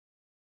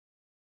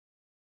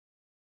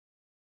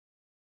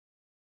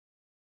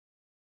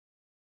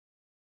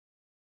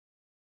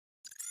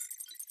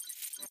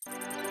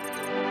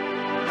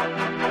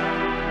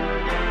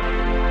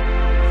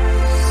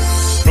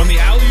From the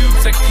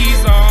alley-oops at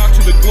Kezar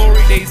to the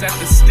glory days at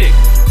the stick.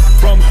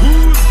 From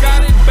who's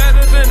got it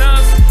better than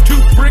us to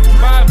brick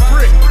by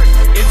brick.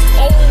 It's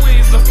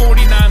always the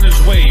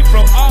 49ers way,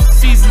 from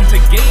off-season to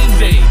game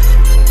day.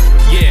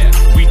 Yeah,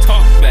 we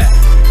talk back.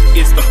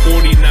 It's the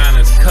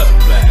 49ers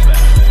cutback.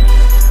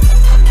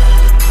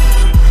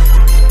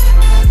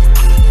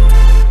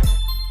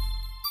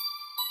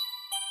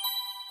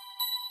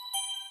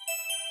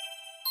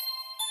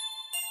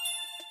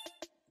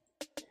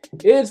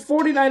 It's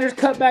 49ers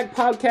Cutback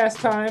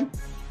podcast time.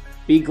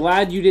 Be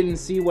glad you didn't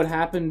see what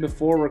happened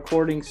before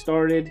recording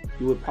started.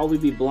 You would probably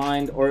be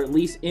blind or at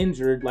least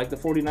injured like the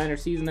 49ers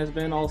season has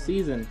been all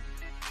season.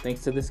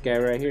 Thanks to this guy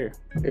right here.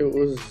 It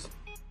was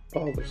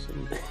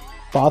bothersome.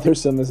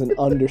 Bothersome is an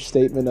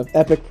understatement of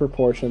epic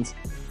proportions,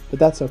 but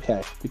that's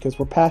okay because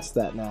we're past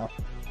that now,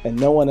 and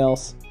no one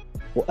else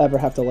will ever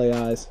have to lay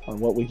eyes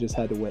on what we just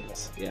had to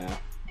witness. Yeah,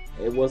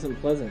 it wasn't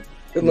pleasant.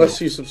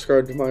 Unless you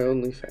subscribe to my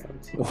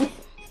OnlyFans.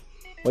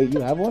 Wait,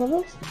 you have one of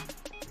those?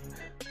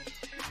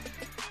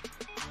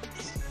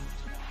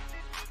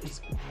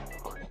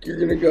 You're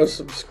gonna go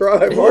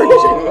subscribe, aren't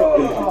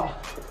you?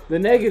 The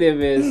negative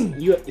is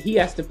he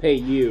has to pay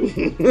you.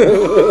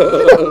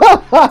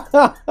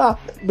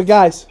 But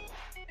guys,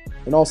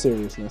 in all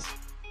seriousness,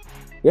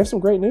 we have some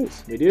great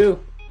news. We do.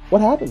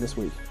 What happened this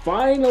week?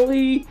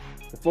 Finally,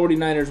 the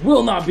 49ers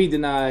will not be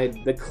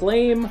denied. The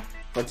claim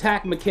for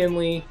Takk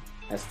McKinley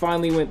has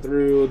finally went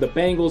through. The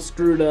Bengals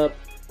screwed up.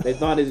 They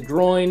thought his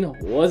groin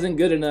wasn't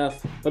good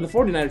enough, but the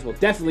 49ers will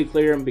definitely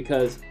clear him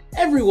because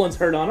everyone's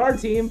hurt on our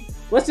team.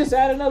 Let's just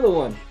add another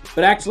one.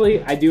 But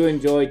actually, I do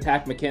enjoy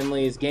Takk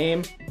McKinley's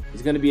game.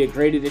 He's going to be a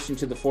great addition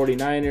to the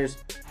 49ers.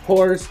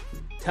 Horst,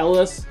 tell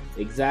us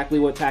exactly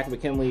what Takk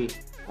McKinley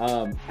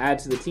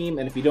adds to the team,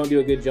 and if you don't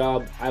do a good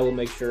job, I will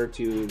make sure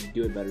to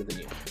do it better than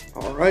you.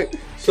 All right.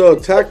 So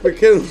Takk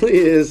McKinley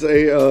is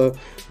a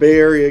Bay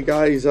Area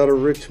guy. He's out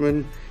of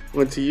Richmond.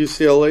 Went to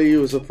UCLA. He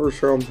was a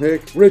first-round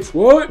pick.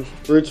 Richmond.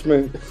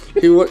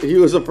 He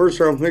was a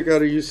first-round pick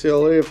out of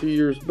UCLA a few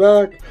years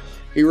back.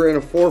 He ran a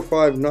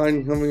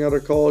 4.59 coming out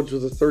of college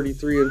with a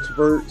 33-inch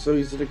vert, so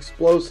he's an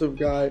explosive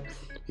guy.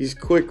 He's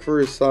quick for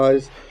his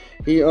size.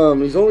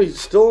 He's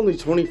still only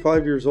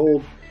 25 years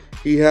old.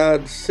 He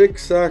had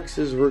 6 sacks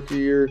his rookie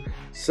year,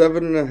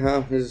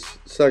 7.5 his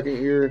second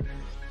year.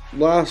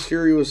 Last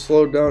year he was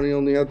slowed down. He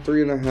only had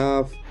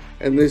 3.5.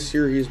 And this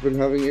year he's been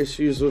having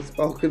issues with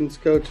Falcons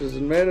coaches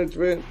and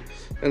management,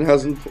 and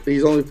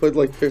he's only played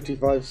like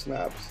 55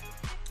 snaps.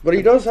 But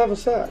he does have a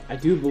sack. I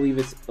do believe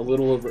it's a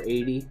little over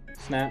 80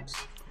 snaps.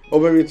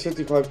 Oh, maybe it's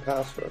 55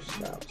 pass rush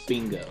snaps.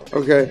 Bingo.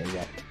 Okay.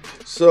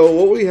 So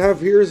what we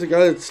have here is a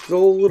guy that's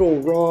still a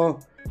little raw,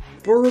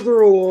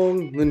 further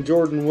along than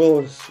Jordan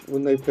Willis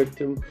when they picked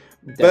him.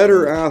 Definitely.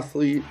 Better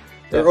athlete.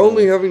 They're Definitely.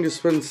 only having to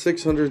spend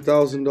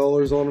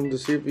 $600,000 on him to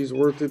see if he's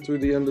worth it through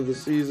the end of the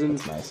season.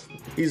 That's nice.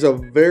 He's a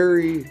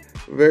very,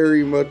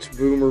 very much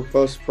boomer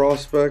bust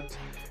prospect,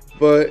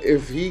 but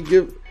if he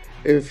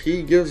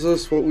gives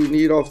us what we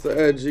need off the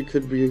edge, it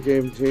could be a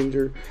game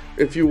changer.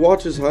 If you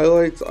watch his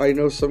highlights, I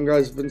know some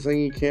guys have been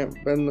saying he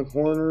can't bend the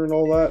corner and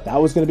all that.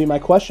 That was going to be my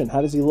question. How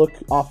does he look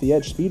off the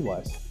edge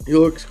speed-wise? He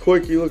looks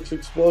quick. He looks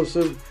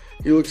explosive.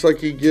 He looks like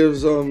he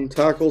gives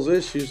tackles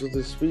issues with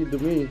his speed to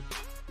me.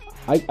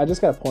 I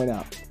just got to point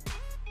out,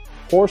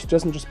 Horst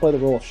doesn't just play the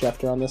role of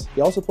Schefter on this.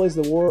 He also plays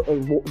the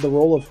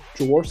role of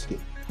Jaworski.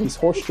 He's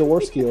Horst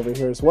Jaworski over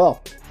here as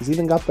well. He's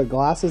even got the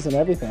glasses and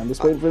everything. I'm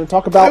just waiting for him to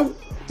talk about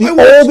I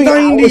watched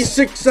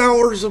 96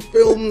 hours of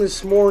film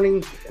this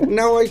morning.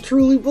 Now I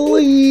truly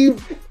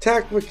believe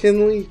Takk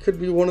McKinley could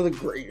be one of the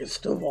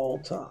greatest of all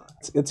time.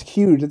 It's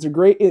huge. It's a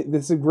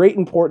great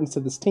importance to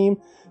this team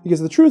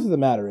because the truth of the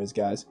matter is,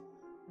 guys,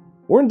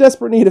 we're in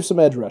desperate need of some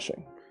edge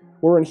rushing.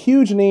 We're in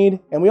huge need,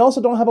 and we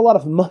also don't have a lot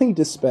of money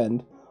to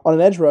spend on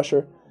an edge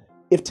rusher.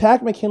 If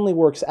Takk McKinley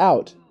works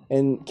out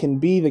and can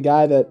be the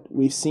guy that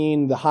we've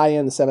seen the high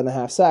end, the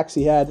 7.5 sacks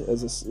he had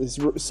as his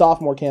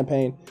sophomore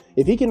campaign,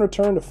 if he can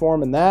return to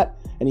form in that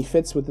and he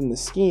fits within the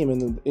scheme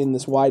in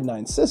this wide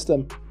 9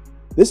 system,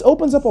 this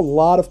opens up a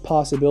lot of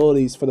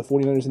possibilities for the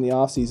 49ers in the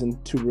offseason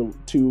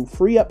to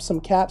free up some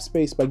cap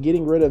space by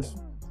getting rid of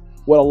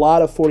what a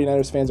lot of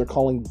 49ers fans are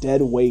calling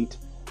dead weight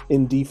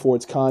in Dee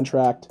Ford's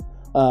contract.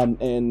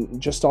 And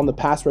just on the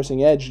pass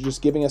rushing edge,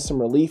 just giving us some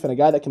relief and a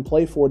guy that can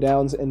play 4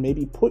 downs and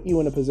maybe put you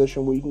in a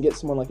position where you can get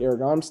someone like Eric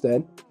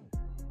Armstead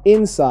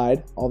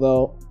inside,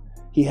 although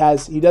he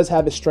does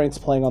have his strengths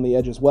playing on the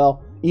edge as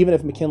well. Even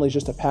if McKinley's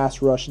just a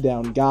pass rush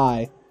down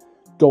guy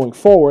going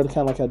forward, kind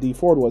of like how Dee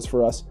Ford was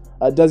for us,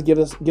 does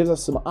gives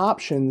us some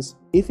options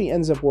if he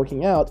ends up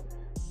working out.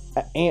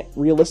 And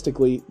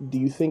realistically, do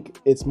you think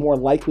it's more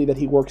likely that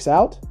he works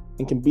out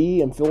and can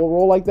be and fill a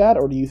role like that,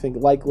 or do you think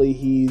likely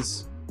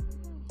he's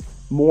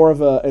more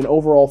of an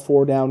overall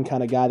 4 down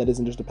kind of guy that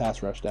isn't just a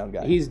pass rush down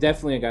guy? He's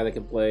definitely a guy that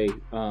can play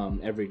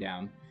every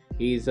down.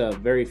 He's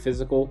very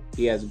physical.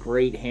 He has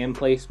great hand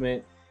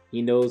placement.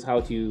 He knows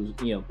how to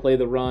play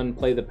the run,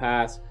 play the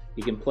pass.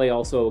 He can play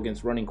also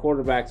against running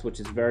quarterbacks, which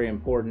is very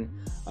important.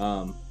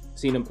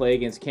 seen him play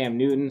against Cam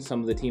Newton,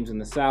 some of the teams in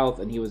the South,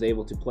 and he was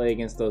able to play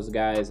against those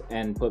guys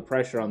and put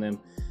pressure on them.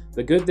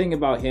 The good thing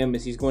about him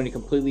is he's going to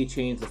completely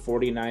change the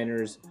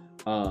 49ers'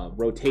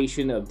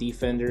 rotation of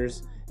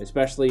defenders,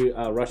 especially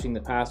rushing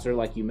the passer,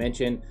 like you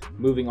mentioned,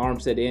 moving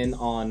Armstead in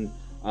on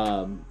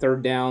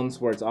third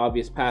downs where it's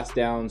obvious pass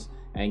downs,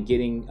 and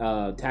getting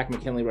Takk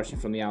McKinley rushing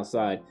from the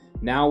outside.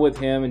 Now with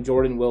him and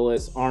Jordan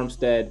Willis,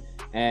 Armstead,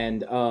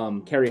 and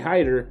Kerry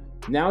Hyder,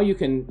 now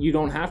you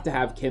don't have to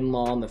have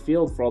Kinlaw on the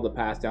field for all the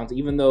pass downs,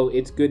 even though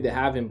it's good to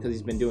have him because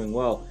he's been doing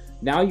well.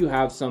 Now you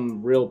have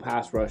some real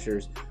pass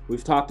rushers.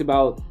 We've talked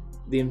about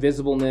the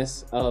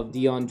invisibleness of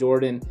Dion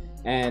Jordan,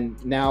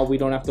 and now we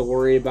don't have to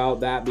worry about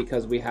that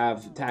because we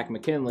have Takk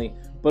McKinley.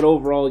 But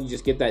overall, you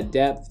just get that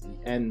depth,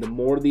 and the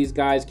more these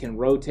guys can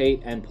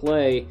rotate and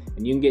play,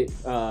 and you can get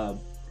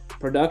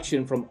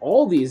production from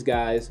all these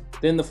guys,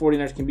 then the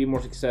 49ers can be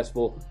more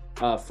successful.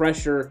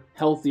 Fresher,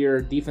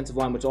 healthier defensive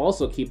line, which will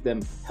also keep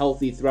them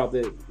healthy throughout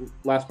the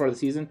last part of the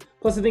season.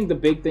 Plus, I think the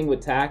big thing with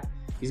Takk,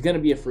 he's going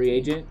to be a free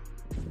agent,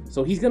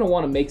 so he's going to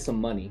want to make some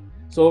money.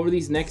 So over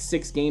these next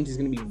 6 games, he's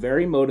going to be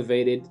very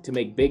motivated to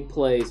make big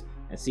plays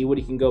and see what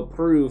he can go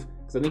prove,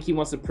 because I think he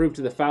wants to prove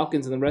to the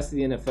Falcons and the rest of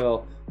the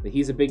NFL that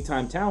he's a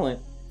big-time talent.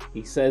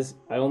 He says,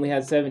 I only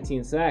had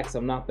 17 sacks.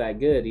 I'm not that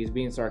good. He's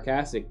being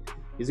sarcastic.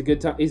 He's a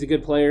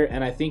good player,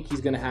 and I think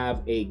he's going to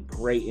have a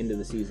great end of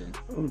the season.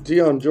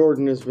 Dion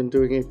Jordan has been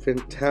doing a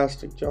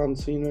fantastic John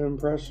Cena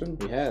impression.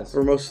 He has.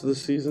 For most of the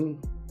season.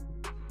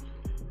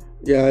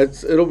 Yeah,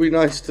 it'll be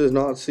nice to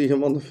not see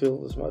him on the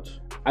field as much.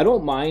 I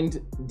don't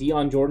mind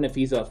Dion Jordan if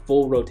he's a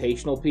full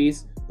rotational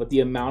piece, but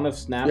the amount of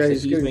snaps that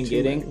he's been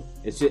getting,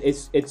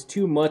 it's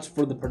too much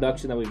for the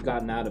production that we've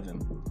gotten out of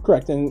him.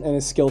 Correct, and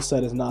his skill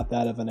set is not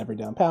that of an every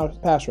down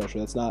pass rusher.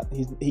 That's not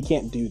he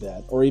can't do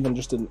that, or even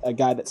just a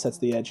guy that sets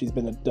the edge. He's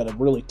done a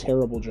really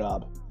terrible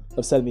job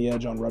of setting the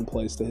edge on run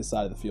plays to his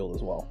side of the field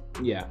as well.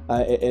 Yeah,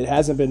 it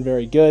hasn't been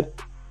very good,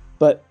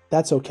 but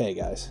that's okay,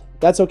 guys.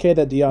 That's okay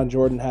that Dion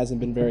Jordan hasn't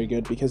been very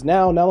good, because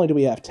now not only do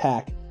we have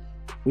Takk,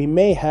 we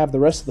may have the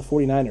rest of the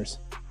 49ers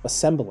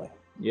assembling.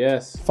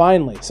 Yes.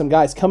 Finally, some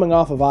guys coming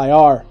off of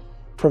IR,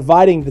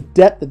 providing the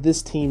depth that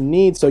this team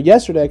needs. So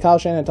yesterday, Kyle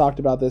Shanahan talked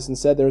about this and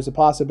said there's a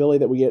possibility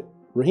that we get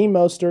Raheem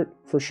Mostert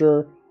for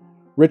sure,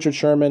 Richard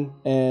Sherman,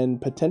 and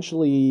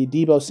potentially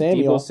Deebo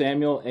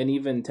Samuel, and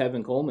even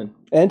Tevin Coleman.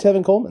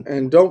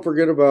 And don't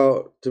forget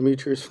about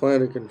Demetrius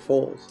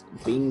Flanagan-Foles.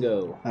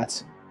 Bingo.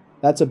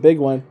 That's a big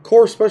one.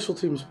 Core special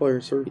teams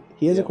player, sir.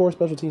 He is a core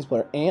special teams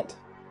player. Ant,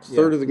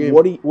 third of the game.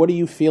 What are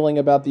you feeling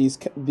about these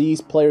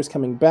players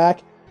coming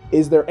back?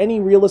 Is there any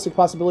realistic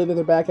possibility that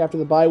they're back after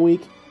the bye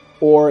week?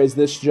 Or is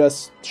this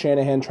just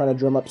Shanahan trying to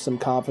drum up some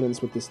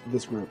confidence with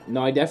this group?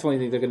 No, I definitely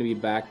think they're going to be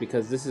back,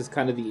 because this is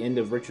kind of the end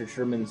of Richard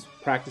Sherman's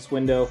practice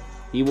window.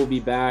 He will be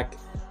back.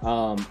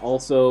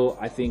 Also,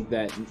 I think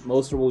that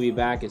Mostert will be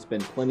back. It's been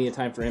plenty of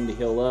time for him to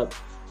heal up.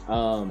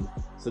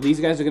 So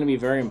these guys are going to be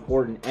very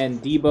important. And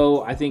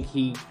Deebo, I think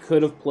he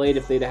could have played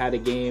if they'd had a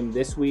game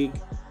this week.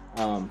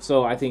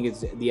 So I think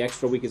the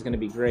extra week is going to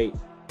be great.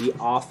 The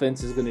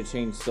offense is going to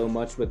change so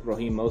much with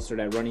Raheem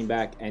Mostert at running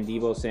back and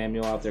Deebo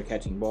Samuel out there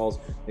catching balls.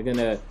 They're going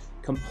to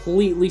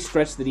completely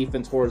stretch the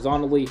defense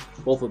horizontally,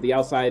 both with the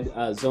outside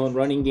zone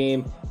running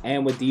game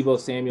and with Deebo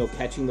Samuel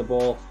catching the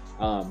ball,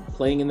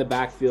 playing in the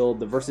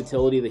backfield. The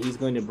versatility that he's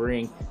going to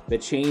bring, the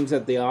change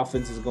that the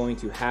offense is going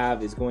to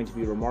have is going to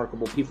be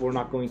remarkable. People are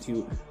not going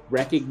to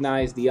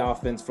recognize the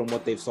offense from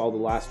what they've saw the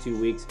last 2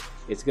 weeks.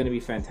 It's going to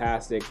be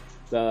fantastic.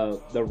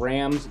 The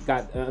Rams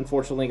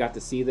unfortunately got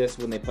to see this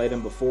when they played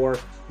him before.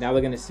 Now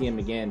they're going to see him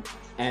again.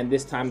 And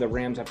this time the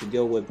Rams have to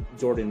deal with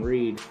Jordan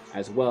Reed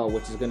as well,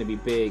 which is going to be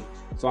big.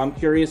 So I'm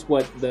curious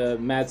what the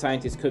mad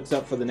scientist cooks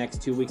up for the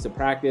next 2 weeks of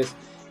practice.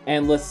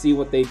 And let's see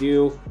what they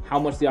do, how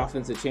much the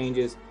offensive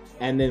changes,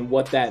 and then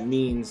what that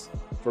means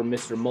for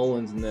Mr.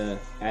 Mullins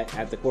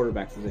at the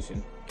quarterback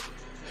position.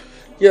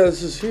 Yeah,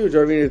 this is huge.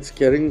 I mean, it's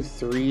getting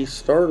 3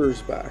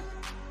 starters back.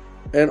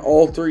 And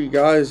all 3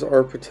 guys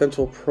are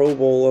potential Pro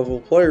Bowl level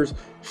players.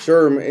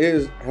 Sherm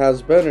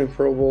has been a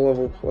Pro Bowl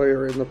level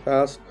player in the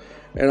past.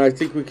 And I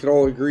think we can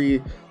all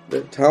agree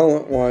that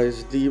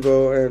talent-wise,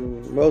 Deebo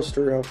and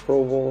Mostert have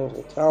Pro Bowl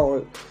level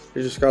talent.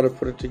 You just got to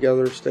put it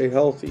together, stay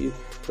healthy,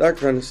 that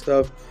kind of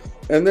stuff.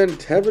 And then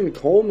Tevin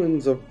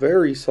Coleman's a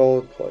very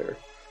solid player.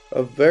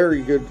 A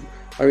very good...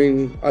 I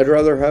mean, I'd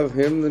rather have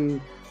him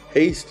than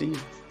Hasty.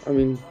 I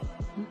mean,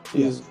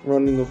 he's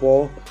running the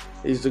ball.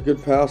 He's a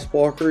good pass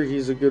blocker.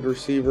 He's a good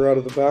receiver out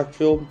of the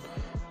backfield.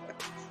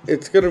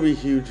 It's going to be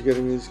huge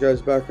getting these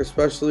guys back,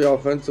 especially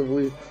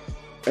offensively.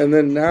 And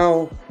then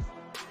now,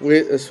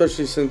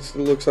 especially since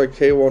it looks like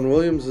K'Wan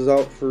Williams is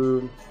out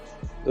for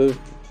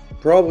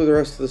probably the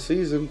rest of the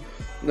season,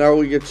 now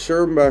we get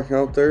Sherm back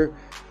out there.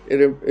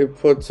 It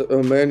puts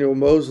Emmanuel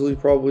Mosley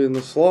probably in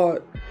the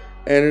slot,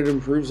 and it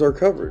improves our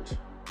coverage.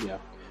 Yeah.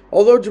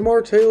 Although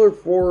Jamar Taylor,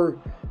 for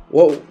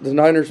what the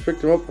Niners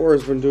picked him up for,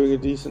 has been doing a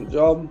decent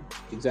job.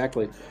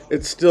 Exactly.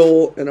 It's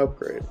still an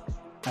upgrade.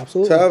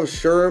 Absolutely. To have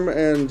Sherm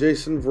and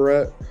Jason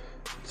Verrett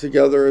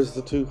together as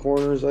the 2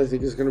 corners, I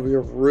think is going to be a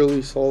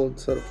really solid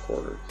set of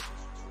corners.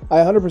 I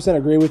 100%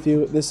 agree with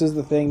you. This is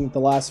the thing the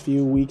last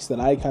few weeks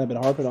that I kind of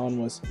been harping on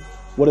was,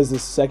 what is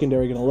this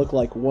secondary going to look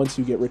like once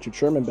you get Richard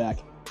Sherman back?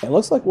 And it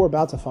looks like we're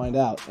about to find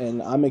out,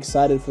 and I'm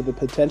excited for the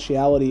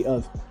potentiality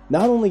of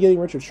not only getting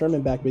Richard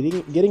Sherman back, but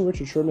getting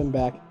Richard Sherman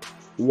back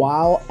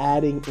while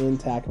adding in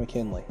Takk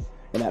McKinley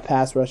and that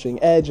pass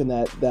rushing edge, and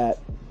that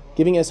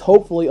giving us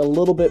hopefully a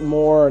little bit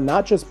more,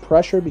 not just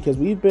pressure, because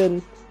we've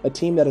been a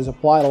team that has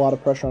applied a lot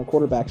of pressure on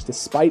quarterbacks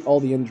despite all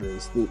the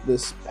injuries.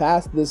 This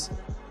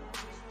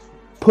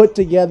put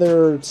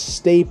together,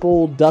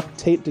 staple, duct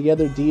tape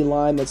together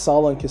D-line that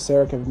Saleh and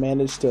Kasarik have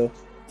managed to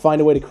find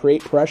a way to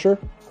create pressure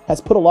has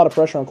put a lot of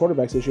pressure on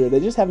quarterbacks this year. They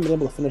just haven't been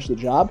able to finish the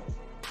job.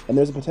 And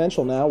there's a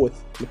potential now with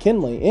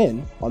McKinley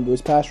in on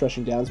those pass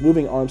rushing downs,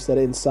 moving Armstead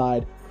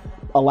inside,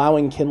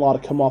 allowing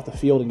Kinlaw to come off the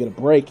field and get a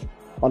break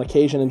on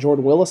occasion, and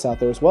Jordan Willis out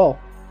there as well,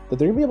 that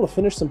they're going to be able to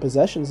finish some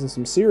possessions and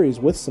some series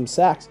with some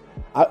sacks.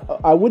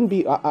 I wouldn't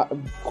be...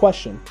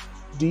 question,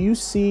 do you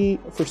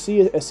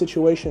foresee a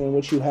situation in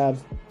which you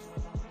have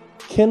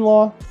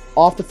Kinlaw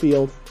off the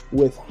field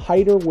with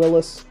Hyder,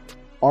 Willis,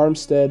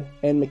 Armstead,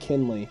 and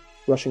McKinley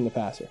rushing the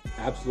passer?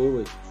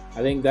 Absolutely.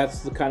 I think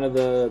that's the kind of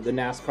the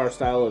NASCAR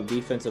style of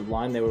defensive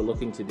line they were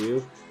looking to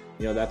do.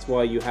 You know, that's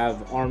why you have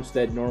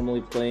Armstead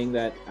normally playing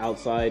that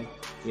outside,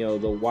 you know,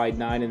 the wide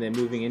 9 and then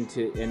moving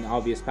into an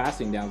obvious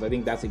passing downs. I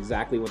think that's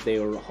exactly what they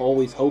were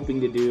always hoping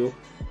to do,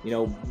 you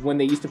know, when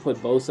they used to put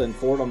Bosa and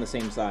Ford on the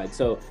same side.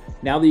 So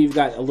now that you've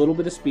got a little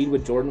bit of speed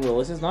with Jordan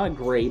Willis, it's not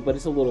great, but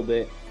it's a little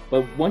bit.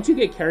 But once you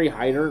get Kerry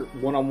Hyder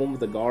one-on-one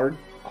with the guard,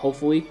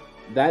 hopefully,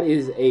 that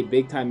is a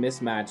big-time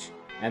mismatch,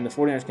 and the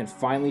 49ers can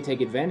finally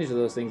take advantage of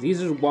those things.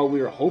 These are what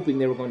we were hoping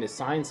they were going to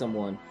sign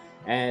someone,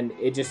 and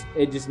it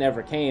just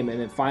never came. And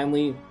then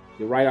finally,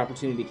 the right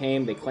opportunity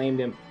came. They claimed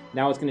him.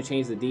 Now it's going to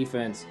change the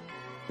defense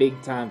big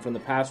time from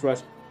the pass rush.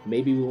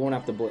 Maybe we won't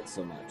have to blitz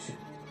so much.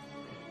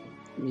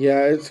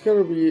 Yeah, I think it's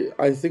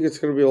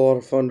going to be a lot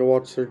of fun to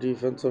watch their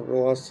defense over the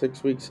last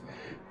 6 weeks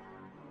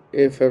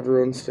if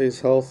everyone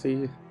stays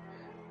healthy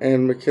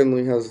and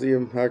McKinley has the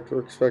impact we're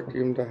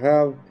expecting him to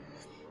have.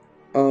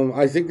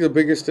 I think the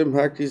biggest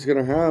impact he's going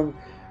to have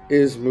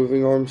is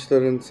moving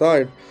Armstead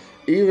inside.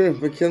 Even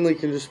if McKinley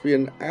can just be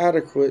an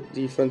adequate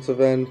defensive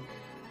end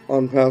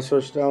on pass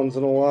rush downs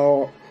and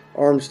allow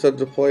Armstead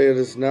to play at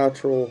his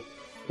natural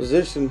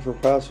position for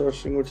pass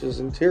rushing, which is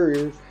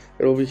interior,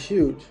 it'll be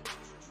huge.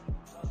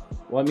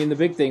 Well, I mean, the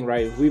big thing,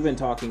 right, we've been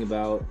talking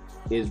about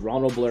is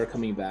Ronald Blair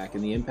coming back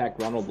and the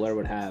impact Ronald Blair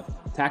would have.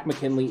 Takk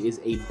McKinley is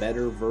a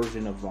better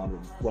version of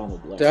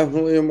Ronald Blair.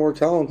 Definitely a more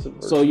talented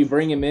version. So you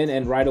bring him in,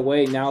 and right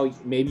away, now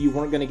maybe you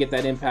weren't going to get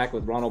that impact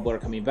with Ronald Blair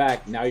coming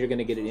back. Now you're going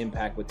to get an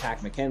impact with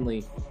Takk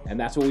McKinley, and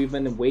that's what we've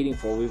been waiting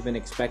for. We've been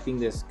expecting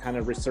this kind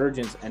of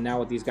resurgence, and now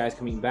with these guys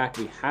coming back,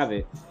 we have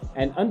it.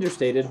 And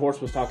understated,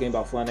 Horst was talking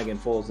about Flanagan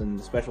Foles and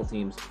the special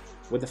teams.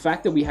 With the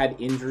fact that we had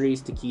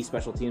injuries to key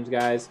special teams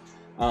guys,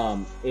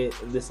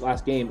 this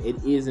last game, it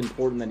is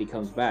important that he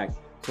comes back.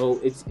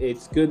 So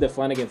it's good that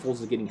Flanagan Foles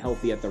is getting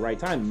healthy at the right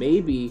time.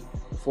 Maybe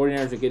the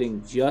 49ers are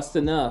getting just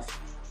enough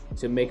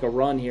to make a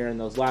run here in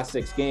those last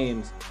 6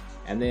 games.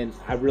 And then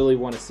I really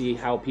want to see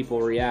how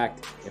people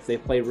react. If they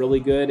play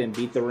really good and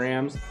beat the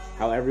Rams,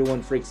 how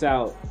everyone freaks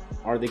out.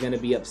 Are they going to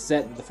be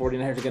upset that the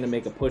 49ers are going to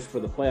make a push for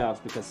the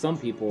playoffs? Because some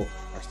people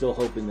are still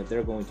hoping that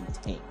they're going to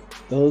tank.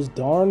 Those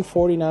darn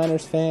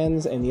 49ers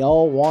fans and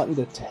y'all wanting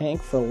to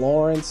tank for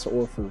Lawrence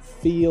or for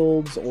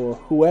Fields or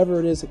whoever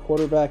it is at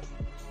quarterback.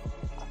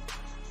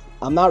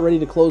 I'm not ready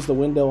to close the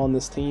window on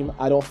this team.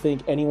 I don't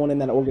think anyone in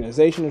that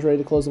organization is ready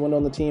to close the window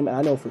on the team, and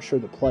I know for sure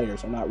the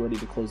players are not ready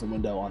to close the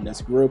window on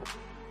this group.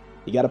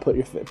 You got to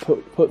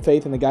put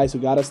faith in the guys who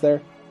got us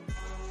there.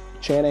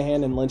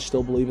 Shanahan and Lynch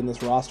still believe in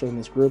this roster, in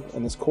this group,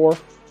 and this core.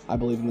 I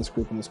believe in this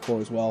group and this core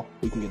as well.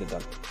 We can get it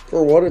done.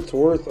 For what it's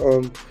worth,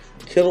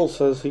 Kittle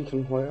says he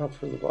can play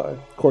after the bye.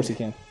 Of course he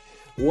can.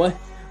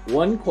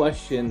 One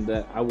question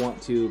that I want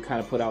to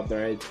kind of put out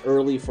there, it's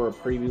early for a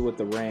preview with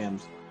the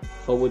Rams,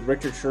 but with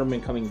Richard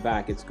Sherman coming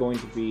back, it's going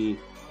to be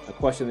a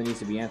question that needs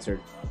to be answered.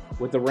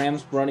 With the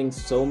Rams running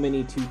so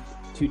many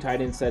two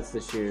tight end sets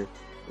this year,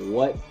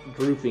 what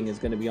grouping is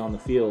going to be on the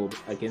field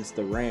against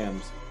the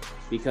Rams?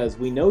 Because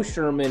we know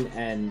Sherman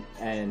and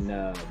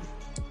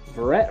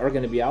Verrett are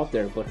going to be out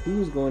there, but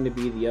who's going to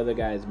be the other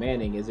guys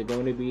manning? Is it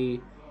going to be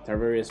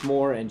Tarvarius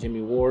Moore and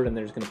Jimmy Ward, and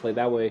they're just going to play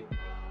that way?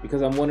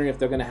 Because I'm wondering if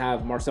they're going to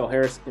have Marcel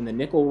Harris in the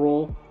nickel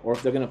role, or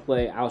if they're going to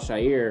play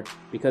Al-Shaair,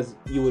 because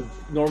you would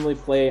normally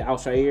play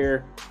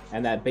Al-Shaair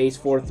and that base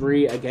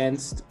 4-3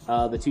 against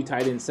the 2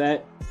 tight end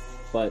set,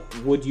 but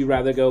would you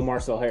rather go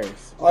Marcel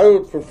Harris? I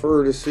would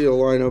prefer to see a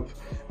lineup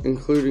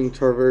including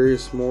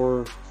Tarvarius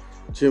Moore,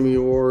 Jimmy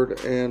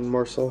Ward, and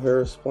Marcel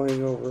Harris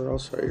playing over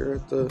Al-Shaair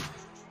at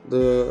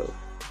the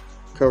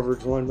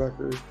coverage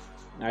linebacker.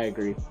 I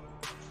agree.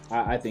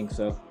 I think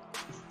so.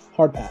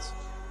 Hard pass.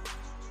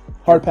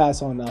 Hard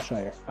pass on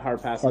Al-Shaair.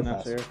 Hard pass on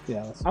Al-Shaair.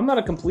 Yeah. I'm not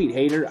a complete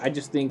hater. I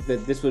just think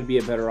that this would be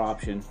a better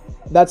option.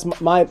 That's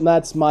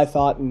my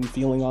thought and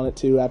feeling on it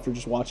too. After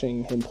just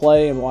watching him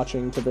play and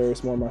watching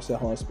Tarvarius Moore, Marcel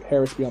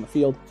Harris be on the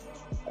field,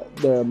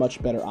 they're a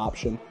much better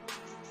option.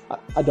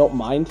 I don't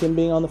mind him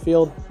being on the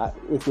field.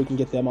 If we can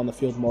get them on the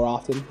field more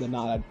often than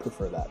not, I'd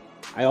prefer that.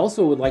 I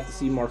also would like to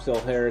see Marcel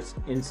Harris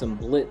in some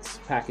blitz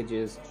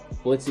packages,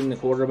 blitzing the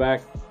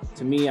quarterback.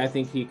 To me, I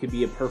think he could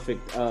be a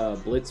perfect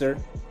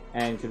blitzer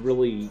and could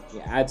really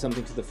add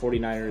something to the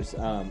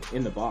 49ers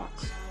in the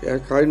box. Yeah,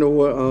 kind of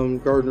what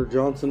Gardner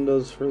Johnson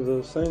does for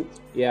the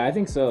Saints. Yeah, I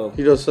think so.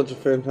 He does such a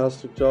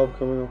fantastic job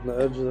coming off the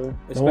edge there.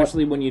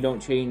 Especially when you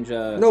don't change...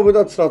 no, but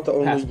that's not the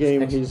only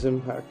game he's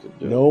impacted.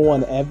 Dude. No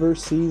one ever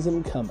sees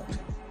him coming.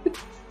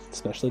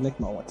 Especially Nick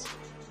Mullins.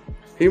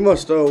 He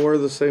must wear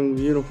the same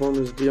uniform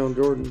as Deion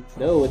Jordan.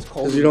 No, it's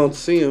called... Because you don't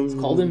see him. It's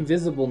called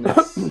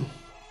invisibleness.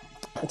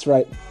 That's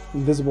right.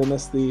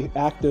 Invisibleness, the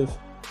act of...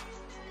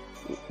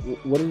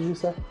 What did you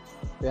say?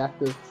 The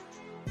act of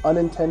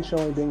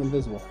unintentionally being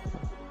invisible.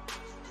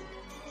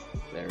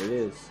 There it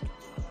is.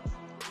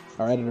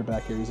 Our editor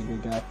back here, he's a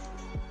good guy.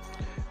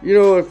 You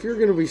know, if you're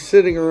going to be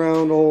sitting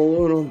around all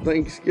alone on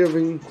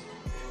Thanksgiving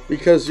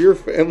because your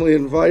family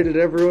invited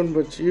everyone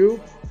but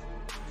you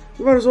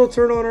might as well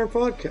turn on our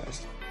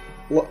podcast.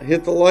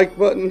 Hit the like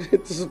button,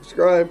 hit the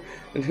subscribe,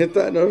 and hit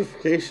that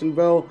notification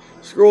bell.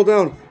 Scroll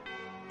down.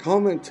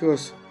 Comment to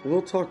us.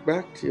 We'll talk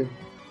back to you.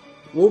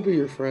 We'll be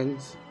your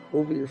friends.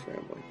 We'll be your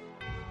family.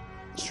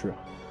 It's true.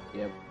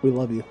 Yep. We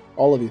love you.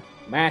 All of you.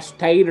 Mashed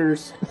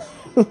taters.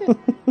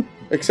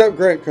 Except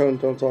Grant Cohn.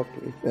 Don't talk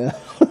to me. Yeah.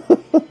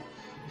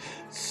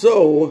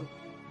 So,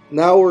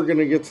 now we're going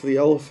to get to the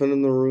elephant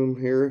in the room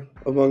here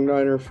among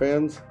Niner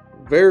fans.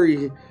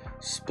 Very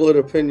split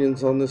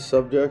opinions on this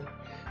subject.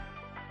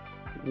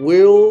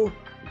 Will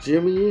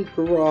Jimmy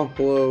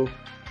Garoppolo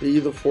be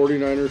the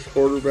 49ers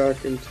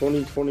quarterback in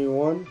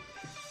 2021?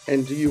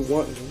 And do you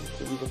want him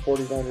to be the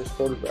 49ers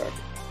quarterback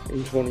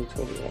in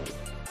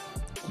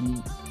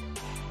 2021?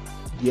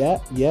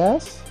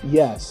 Yes.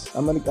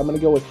 I'm gonna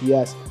go with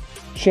yes.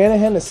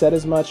 Shanahan has said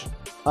as much.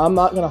 I'm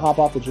not gonna hop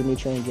off the Jimmy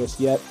train just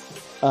yet.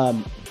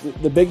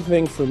 The big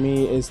thing for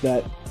me is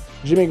that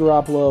Jimmy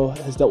Garoppolo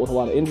has dealt with a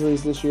lot of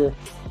injuries this year.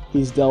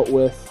 He's dealt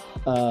with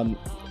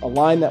a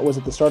line that was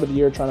at the start of the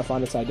year trying to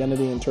find its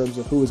identity in terms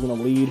of who was going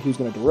to lead, who's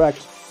going to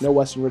direct. No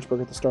Weston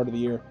Richburg at the start of the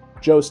year.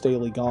 Joe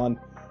Staley gone.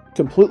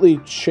 Completely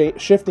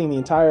shifting the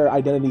entire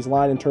identities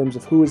line in terms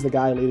of who is the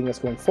guy leading us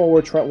going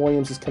forward. Trent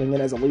Williams is coming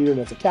in as a leader and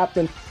as a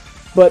captain,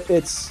 but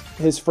it's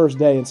his first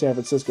day in San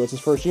Francisco. It's his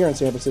first year in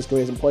San Francisco.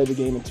 He hasn't played the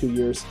game in 2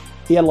 years.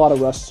 He had a lot of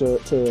rust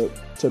to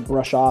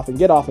brush off and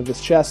get off of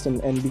his chest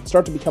and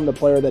start to become the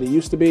player that he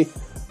used to be.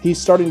 He's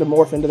starting to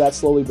morph into that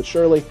slowly but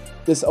surely.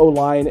 This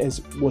O-line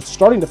was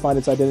starting to find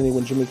its identity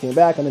when Jimmy came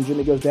back, and then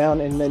Jimmy goes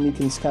down, and then you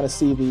can kind of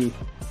see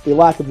the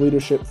lack of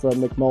leadership from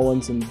Nick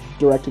Mullins and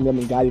directing them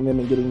and guiding them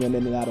and getting them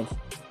in and out of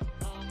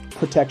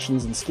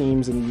protections and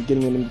schemes and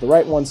getting them into the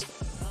right ones.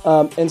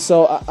 And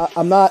so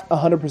I'm not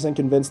 100%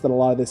 convinced that a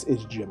lot of this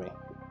is Jimmy.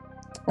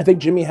 I think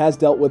Jimmy has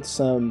dealt with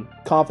some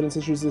confidence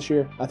issues this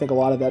year. I think a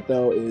lot of that,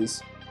 though,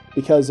 is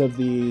because of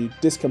the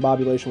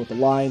discombobulation with the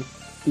line.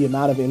 The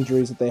amount of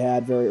injuries that they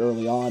had very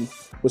early on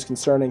was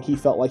concerning. He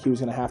felt like he was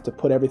going to have to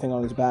put everything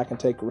on his back and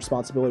take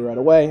responsibility right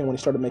away. And when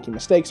he started making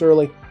mistakes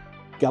early,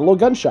 got a little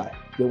gun shy.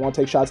 Didn't want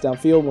to take shots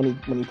downfield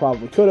when he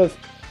probably could have.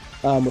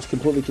 Was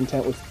completely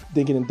content with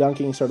dinking and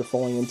dunking. He started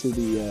falling into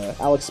the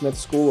Alex Smith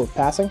school of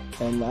passing.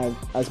 And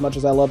as much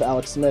as I love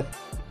Alex Smith,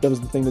 that was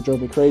the thing that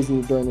drove me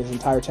crazy during his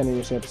entire tenure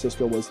in San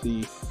Francisco was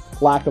the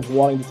lack of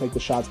wanting to take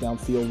the shots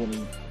downfield when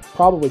he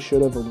probably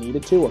should have or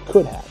needed to or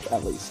could have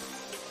at least.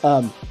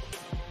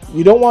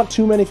 You don't want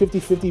too many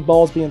 50-50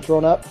 balls being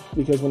thrown up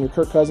because when you're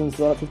Kirk Cousins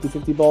throwing up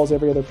 50-50 balls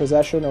every other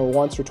possession or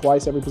once or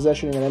twice every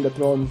possession, you're going to end up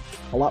throwing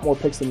a lot more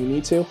picks than you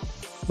need to.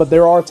 But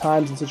there are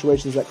times and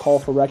situations that call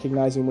for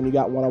recognizing when you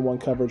got one-on-one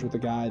coverage with a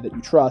guy that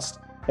you trust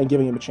and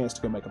giving him a chance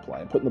to go make a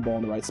play and putting the ball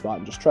in the right spot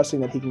and just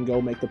trusting that he can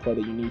go make the play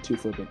that you need to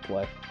for a big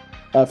play.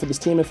 For this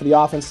team and for the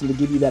offense and to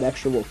give you that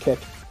extra little kick.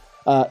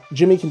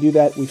 Jimmy can do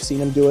that. We've seen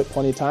him do it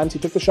plenty of times. He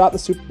took the shot in the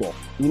Super Bowl.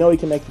 You know he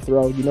can make the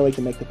throw. You know he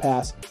can make the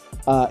pass.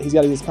 He's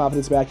got to get his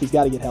confidence back. He's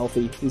got to get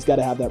healthy. He's got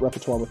to have that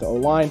repertoire with the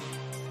O-line.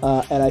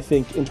 And I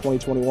think in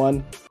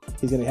 2021,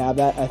 he's going to have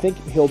that. I think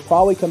he'll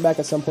probably come back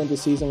at some point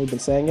this season. We've been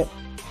saying it.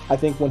 I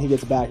think when he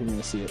gets back, you're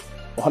going to see it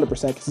 100%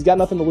 because he's got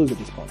nothing to lose at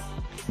this point.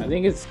 I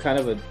think it's kind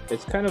of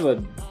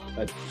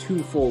a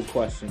twofold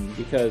question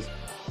because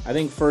I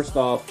think first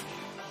off,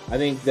 I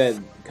think that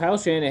Kyle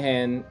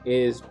Shanahan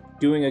is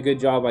doing a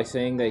good job by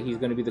saying that he's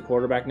going to be the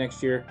quarterback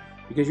next year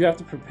because you have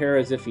to prepare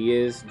as if he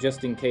is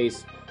just in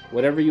case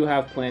whatever you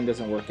have planned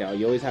doesn't work out.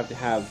 You always have to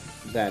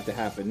have that to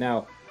happen.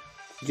 Now,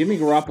 Jimmy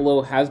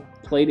Garoppolo has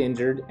played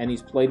injured and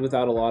he's played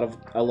without a lot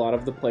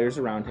of the players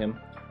around him.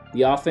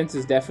 The offense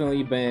has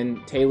definitely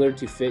been tailored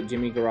to fit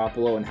Jimmy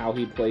Garoppolo and how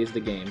he plays the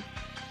game.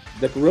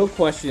 The real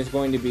question is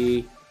going to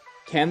be,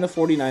 can the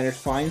 49ers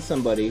find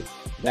somebody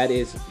that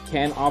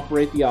can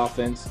operate the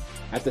offense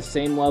at the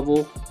same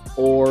level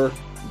or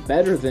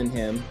better than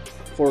him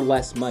for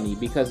less money?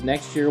 Because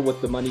next year,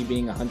 with the money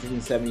being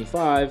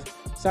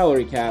 $175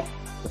 salary cap,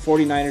 the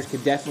 49ers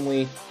could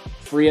definitely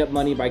free up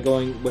money by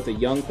going with a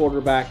young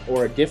quarterback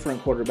or a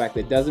different quarterback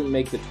that doesn't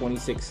make the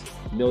 $26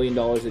 million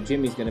that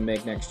Jimmy's going to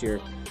make next year.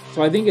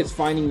 So I think it's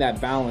finding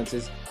that balance.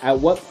 Is at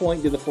what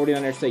point do the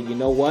 49ers say, you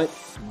know what,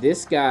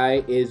 this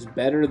guy is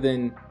better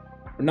than,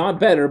 not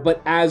better,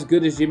 but as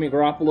good as Jimmy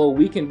Garoppolo.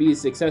 We can be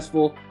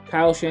successful.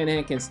 Kyle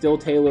Shanahan can still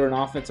tailor an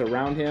offense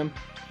around him,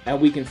 and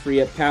we can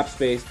free up cap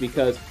space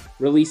because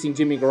releasing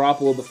Jimmy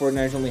Garoppolo, the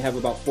 49ers only have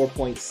about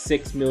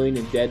 $4.6 million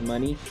in dead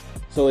money.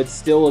 So it's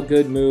still a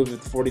good move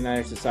if the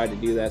 49ers decide to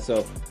do that.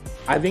 So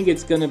I think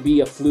it's going to be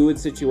a fluid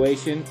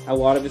situation. A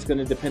lot of it's going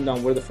to depend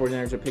on where the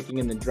 49ers are picking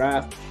in the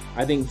draft.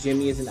 I think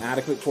Jimmy is an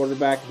adequate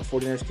quarterback. The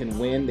 49ers can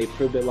win. They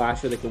proved it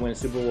last year. They can win a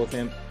Super Bowl with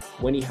him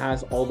when he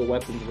has all the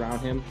weapons around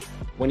him.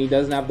 When he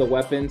doesn't have the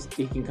weapons,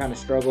 he can kind of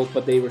struggle,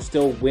 but they were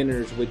still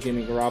winners with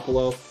Jimmy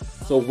Garoppolo.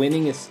 So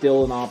winning is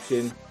still an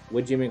option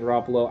with Jimmy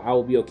Garoppolo. I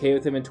will be okay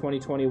with him in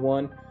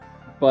 2021,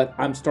 but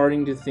I'm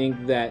starting to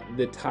think that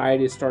the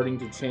tide is starting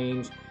to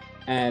change,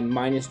 and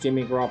minus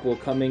Jimmy Garoppolo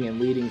coming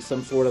and leading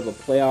some sort of a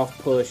playoff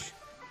push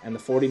and the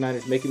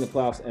 49ers making the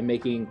playoffs and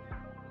making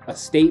a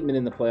statement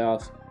in the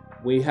playoffs,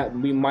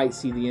 we might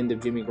see the end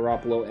of Jimmy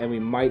Garoppolo, and we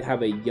might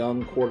have a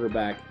young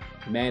quarterback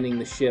manning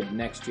the ship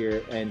next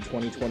year in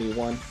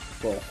 2021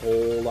 for a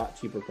whole lot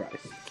cheaper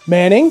price.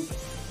 Manning?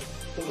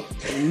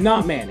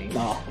 Not Manning.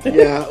 No.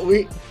 Yeah,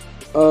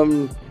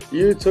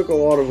 you took a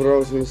lot of what I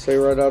was going to say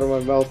right out of my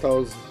mouth. That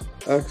was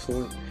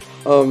excellent.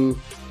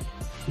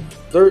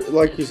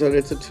 Like you said,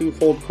 it's a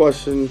twofold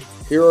question.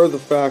 Here are the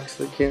facts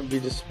that can't be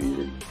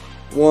disputed.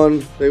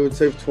 One, they would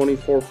save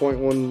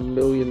 $24.1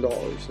 million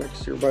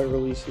next year by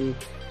releasing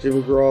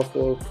Jimmy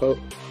Garoppolo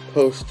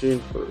post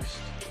June 1st.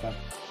 Okay.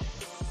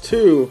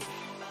 Two,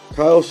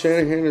 Kyle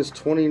Shanahan is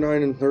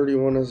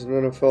 29-31 as an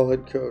NFL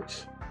head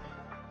coach.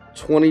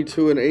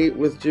 22-8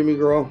 with Jimmy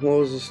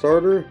Garoppolo as a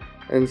starter,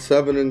 and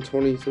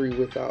 7-23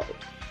 without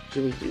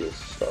Jimmy G as a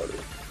starter.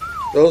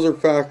 Those are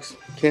facts,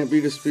 can't be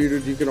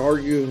disputed. You can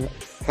argue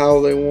how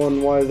they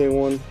won, why they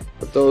won,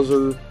 but those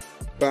are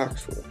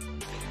factual.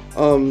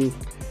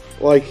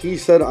 Like he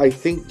said, I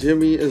think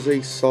Jimmy is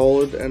a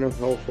solid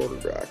NFL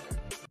quarterback.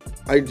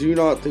 I do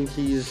not think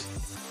he's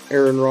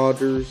Aaron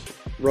Rodgers,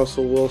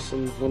 Russell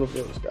Wilson, one of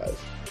those guys.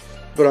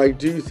 But I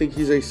do think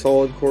he's a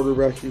solid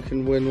quarterback you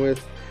can win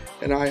with.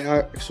 And I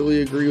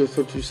actually agree with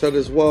what you said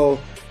as well,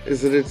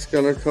 is that it's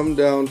going to come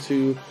down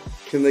to,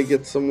 can they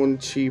get someone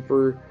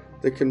cheaper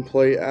that can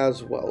play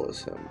as well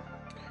as him?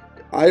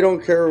 I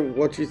don't care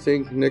what you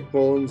think, Nick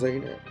Mullins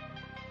ain't it.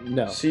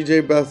 No.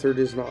 CJ Beathard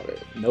is not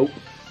it. Nope.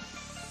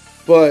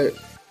 But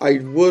I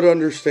would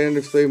understand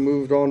if they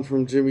moved on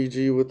from Jimmy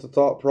G with the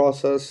thought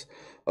process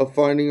of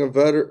finding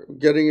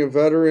getting a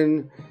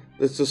veteran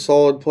that's a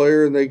solid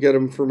player, and they get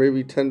him for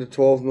maybe 10 to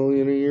 12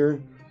 million a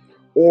year.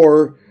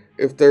 Or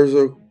if there's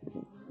a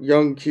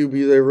young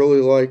QB they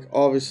really like,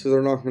 obviously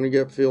they're not going to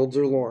get Fields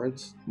or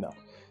Lawrence. No.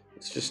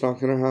 It's just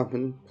not going to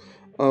happen.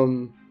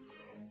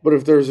 But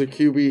if there's a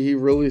QB he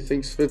really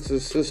thinks fits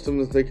his system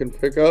that they can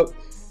pick up,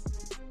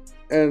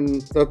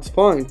 and that's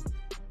fine.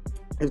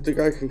 If the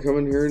guy can come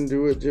in here and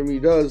do what Jimmy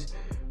does.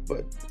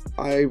 But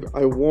I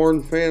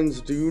warn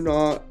fans, do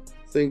not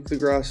think the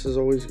grass is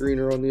always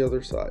greener on the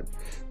other side.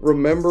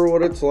 Remember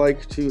what it's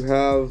like to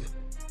have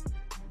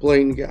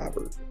Blaine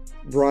Gabbert,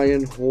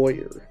 Brian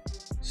Hoyer,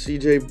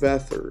 CJ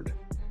Beathard.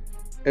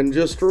 And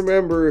just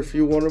remember, if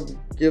you want to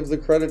give the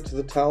credit to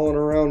the talent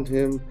around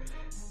him,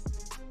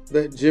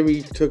 that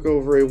Jimmy took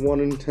over a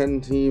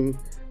 1-10 team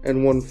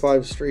and won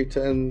 5 straight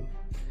to end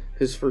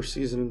his first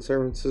season in San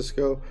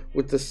Francisco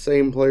with the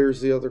same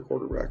players the other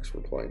quarterbacks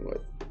were playing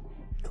with.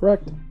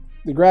 Correct.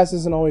 The grass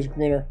isn't always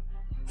greener.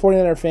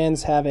 49er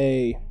fans have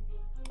a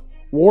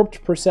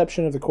warped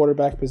perception of the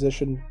quarterback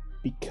position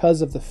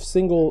because of the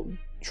single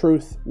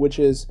truth, which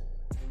is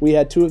we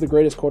had 2 of the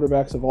greatest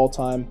quarterbacks of all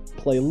time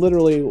play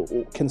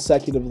literally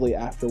consecutively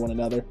after one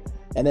another.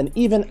 And then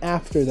even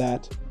after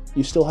that,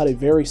 you still had a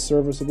very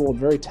serviceable and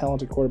very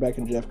talented quarterback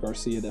in Jeff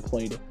Garcia that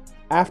played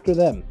after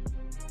them.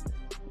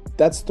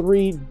 That's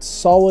 3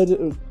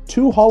 solid,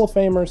 2 Hall of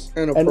Famers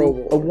And a Pro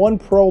Bowl. a 1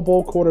 Pro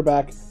Bowl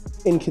quarterback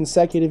in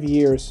consecutive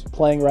years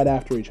playing right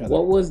after each other.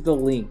 What was the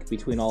link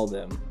between all of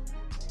them?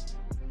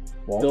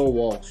 Walsh. Bill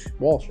Walsh.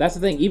 Walsh. That's the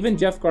thing. Even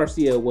Jeff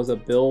Garcia was a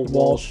Bill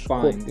Walsh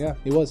find. Yeah,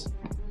 he was.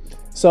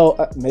 So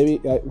maybe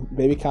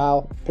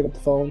Kyle, pick up the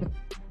phone.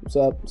 What's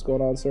up? What's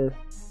going on, sir?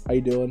 How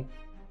you doing?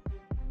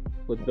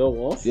 With Bill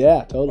Walsh?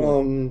 Yeah,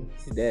 totally.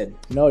 He's dead.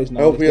 No, he's not.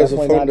 I hope He's he has a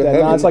definitely phone not to dead. No,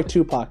 heaven. it's like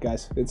Tupac,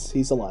 guys.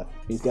 He's alive.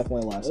 He's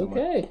definitely alive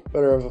somewhere. Okay.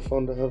 Better have a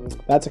phone to heaven.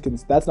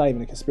 That's not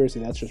even a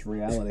conspiracy. That's just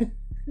reality.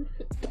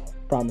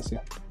 Promise you.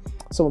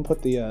 Someone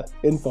put the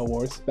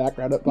InfoWars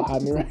background up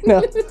behind me right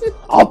now.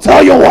 I'll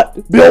tell you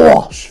what, Bill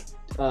Walsh.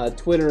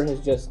 Twitter has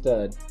just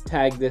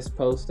tagged this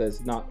post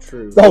as not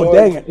true. Oh,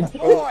 dang it.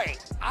 Boy,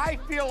 I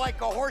feel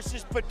like a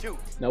horse's patoot.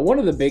 Now, one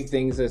of the big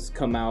things that's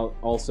come out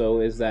also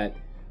is that,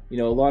 you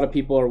know, a lot of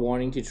people are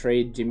wanting to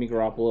trade Jimmy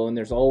Garoppolo, and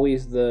there's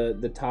always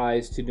the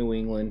ties to New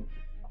England.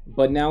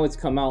 But now it's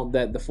come out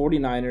that the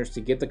 49ers,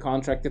 to get the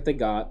contract that they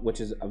got, which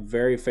is a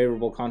very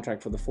favorable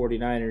contract for the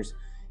 49ers,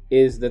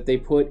 is that they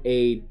put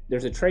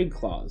there's a trade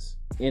clause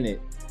in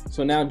it.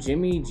 So now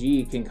Jimmy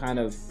G can kind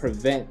of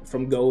prevent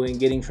from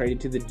getting traded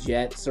to the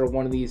Jets or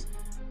one of these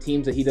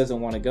teams that he doesn't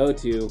want to go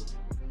to.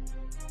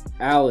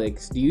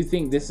 Alex, do you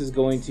think this is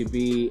going to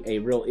be a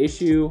real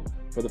issue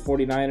for the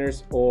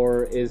 49ers,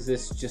 or is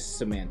this just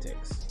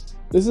semantics?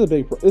 This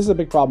is a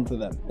big problem for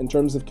them in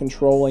terms of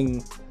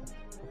controlling.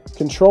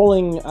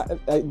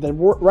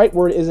 The right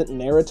word isn't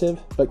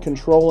narrative, but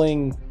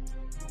controlling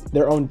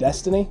their own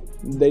destiny.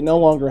 They no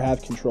longer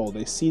have control.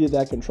 They ceded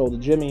that control to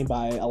Jimmy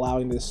by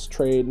allowing this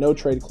no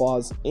trade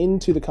clause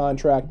into the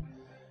contract.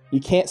 You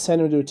can't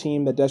send him to a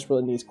team that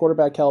desperately needs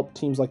quarterback help,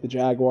 teams like the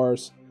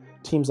Jaguars,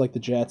 teams like the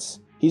Jets.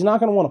 He's not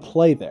going to want to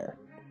play there.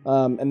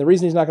 And the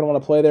reason he's not going to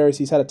want to play there is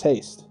he's had a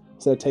taste.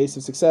 He's had a taste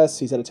of success.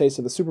 He's had a taste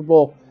of the Super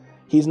Bowl.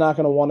 He's not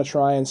going to want to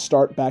try and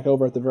start back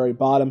over at the very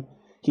bottom.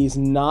 He's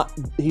not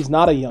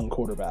a young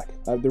quarterback.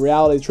 The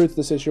reality, the truth of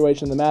the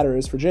situation, the matter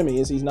is for Jimmy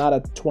is he's not a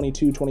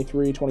 22,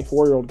 23,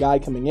 24-year-old guy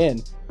coming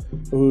in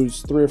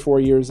who's 3 or 4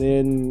 years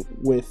in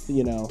with,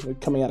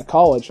 coming out of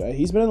college.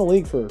 He's been in the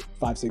league for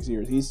 5-6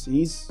 years.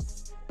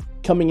 He's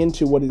coming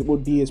into what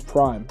would be his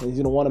prime. And he's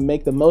going to want to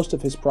make the most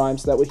of his prime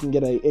so that we can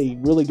get a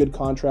really good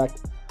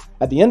contract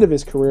at the end of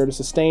his career to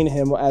sustain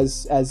him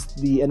as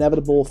the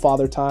inevitable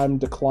father time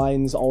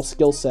declines all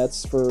skill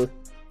sets for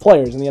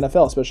players in the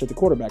NFL, especially at the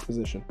quarterback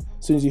position.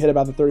 As soon as you hit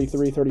about the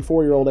 33,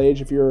 34-year-old age,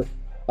 if you're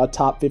a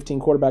top 15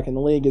 quarterback in the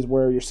league, is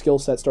where your skill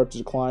set starts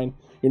to decline.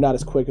 You're not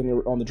as quick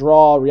on the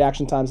draw.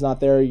 Reaction time's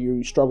not there.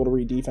 You struggle to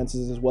read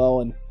defenses as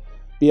well and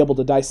be able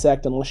to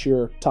dissect unless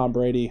you're Tom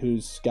Brady,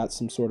 who's got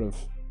some sort of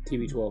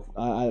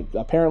TB12.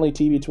 Apparently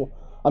TB12.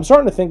 I'm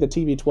starting to think that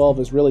TB12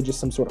 is really just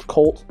some sort of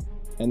cult,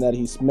 and that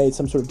he's made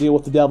some sort of deal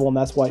with the devil, and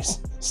that's why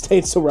he's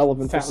stayed so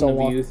relevant for so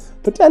long. Youth.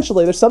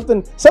 Potentially, there's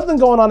something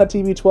going on at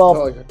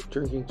TB12. Like a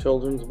drinking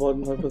children's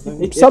blood type of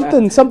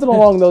thing. Something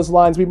along those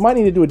lines. We might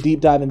need to do a deep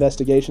dive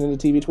investigation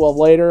into TB12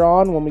 later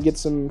on when we get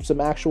some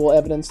actual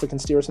evidence that can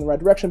steer us in the right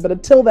direction. But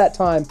until that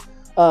time,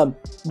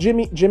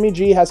 Jimmy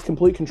G has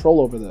complete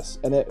control over this,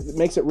 and it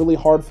makes it really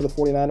hard for the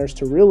 49ers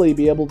to really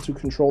be able to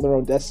control their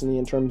own destiny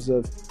in terms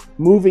of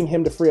moving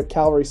him to free up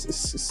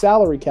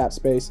salary cap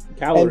space.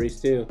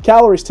 Calories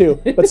too,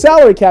 but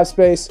salary cap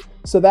space,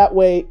 so that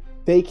way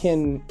they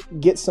can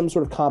get some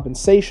sort of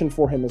compensation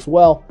for him as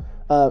well.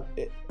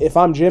 If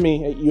I'm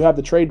Jimmy, you have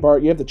the trade bar,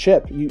 you have the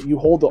chip, you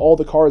hold all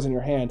the cards in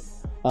your hand.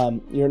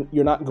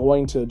 You're not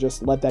going to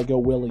just let that go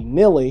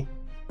willy-nilly.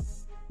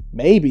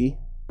 Maybe,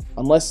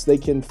 unless they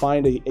can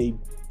find a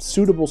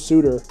suitable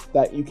suitor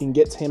that you can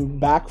get him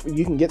back,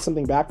 you can get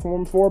something back from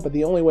him for. But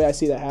the only way I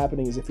see that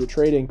happening is if you're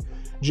trading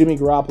Jimmy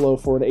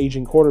Garoppolo for an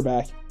aging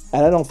quarterback,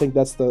 and I don't think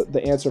that's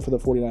the answer for the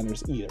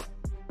 49ers either.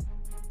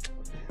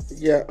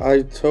 Yeah,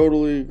 I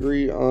totally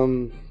agree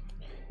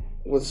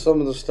with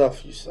some of the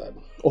stuff you said.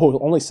 Oh,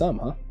 only some,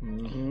 huh?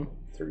 Mm-hmm.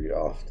 Threw you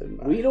off,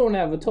 didn't I? We don't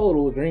have a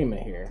total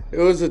agreement here. It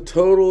was a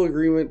total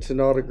agreement to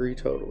not agree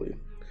totally.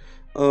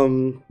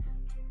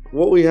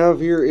 What we have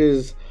here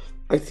is,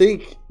 I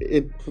think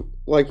it,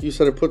 like you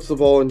said, it puts the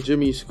ball in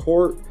Jimmy's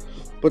court,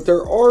 but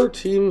there are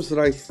teams that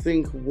I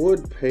think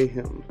would pay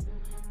him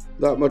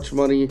that much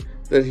money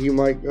that he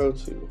might go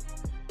to.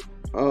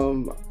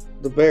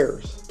 The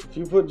Bears. If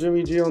you put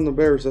Jimmy G on the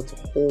Bears, that's a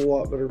whole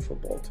lot better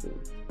football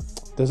team.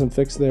 Doesn't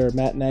fix their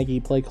Matt Nagy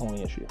play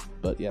calling issue,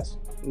 but yes.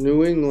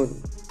 New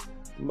England,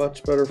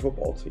 much better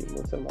football team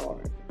with him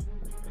on it.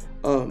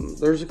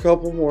 There's a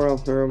couple more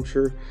out there, I'm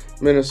sure.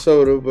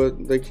 Minnesota,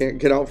 but they can't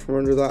get out from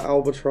under that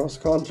albatross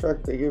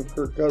contract they gave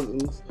Kirk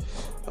Cousins.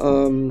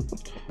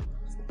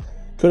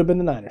 Could have been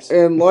the Niners.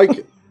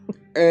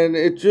 And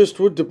it just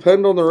would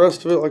depend on the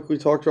rest of it, like we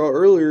talked about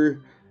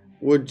earlier.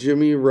 Would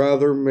Jimmy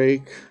rather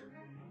make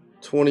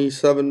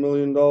 $27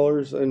 million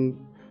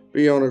and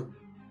be on a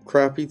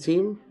crappy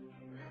team?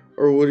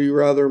 Or would he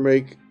rather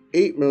make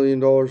 $8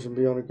 million and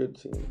be on a good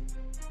team?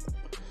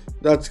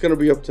 That's going to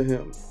be up to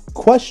him.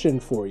 Question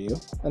for you,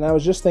 and I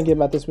was just thinking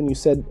about this when you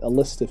said a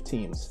list of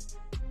teams.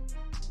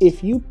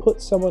 If you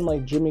put someone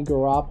like Jimmy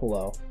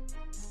Garoppolo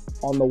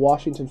on the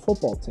Washington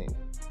football team,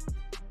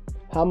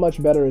 how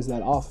much better is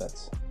that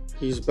offense?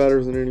 He's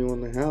better than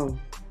anyone they have.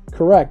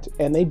 Correct,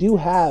 and they do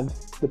have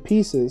the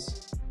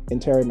pieces in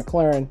Terry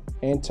McLaurin.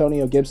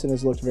 Antonio Gibson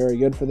has looked very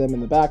good for them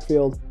in the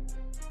backfield,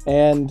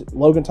 and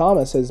Logan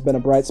Thomas has been a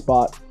bright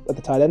spot at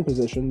the tight end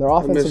position. Their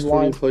offensive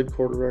line. When he played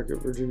quarterback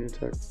at Virginia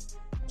Tech.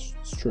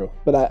 It's true,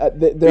 but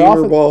their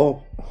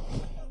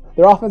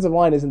offensive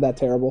line isn't that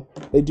terrible.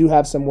 They do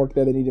have some work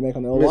there they need to make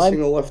on the O-line.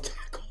 Missing a left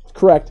tackle.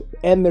 Correct.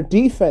 And their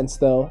defense,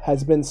 though,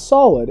 has been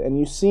solid, and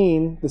you've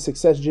seen the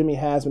success Jimmy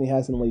has when he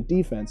has an elite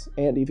defense.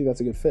 And do you think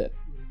that's a good fit?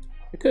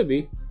 It could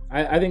be.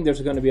 I think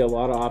there's going to be a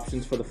lot of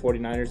options for the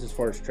 49ers as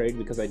far as trade,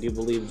 because I do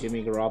believe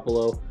Jimmy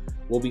Garoppolo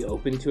will be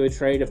open to a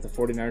trade if the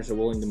 49ers are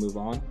willing to move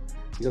on.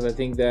 Because I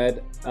think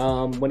that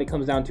when it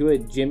comes down to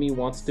it, Jimmy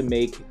wants to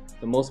make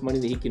the most money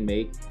that he can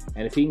make,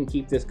 and if he can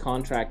keep this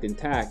contract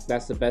intact,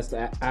 that's the best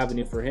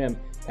avenue for him.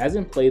 He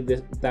hasn't played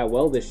that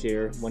well this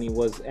year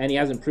and he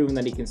hasn't proven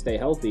that he can stay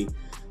healthy.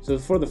 So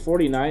for the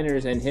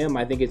 49ers and him,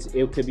 I think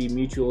it could be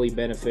mutually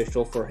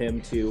beneficial for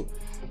him to,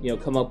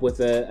 come up with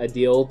a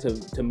deal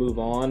to move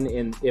on,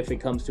 and if it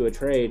comes to a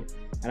trade.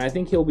 And I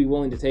think he'll be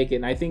willing to take it.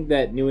 And I think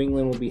that New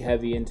England will be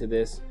heavy into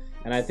this.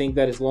 And I think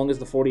that as long as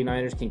the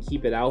 49ers can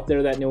keep it out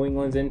there that New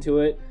England's into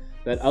it,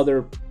 that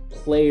other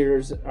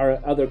players or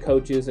other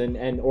coaches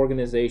and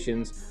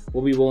organizations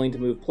will be willing to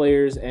move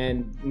players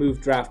and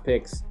move draft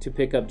picks to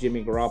pick up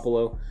Jimmy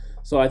Garoppolo.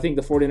 So I think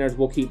the 49ers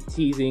will keep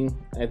teasing.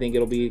 I think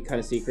it'll be kind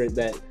of secret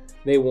that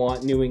they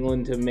want New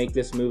England to make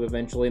this move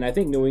eventually. And I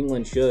think New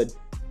England should.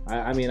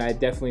 I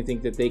definitely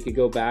think that they could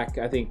go back.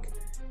 I think,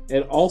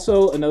 and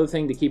also another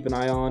thing to keep an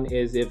eye on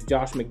is if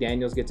Josh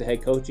McDaniels gets a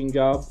head coaching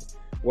job,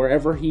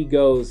 wherever he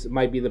goes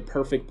might be the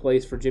perfect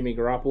place for Jimmy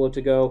Garoppolo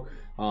to go.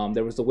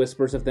 There was the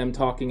whispers of them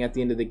talking at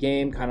the end of the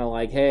game, kind of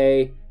like,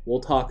 hey,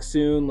 we'll talk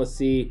soon. Let's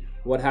see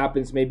what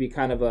happens. Maybe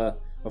kind of a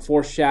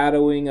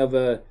foreshadowing of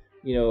a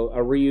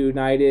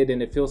reunited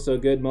and it feels so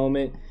good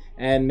moment.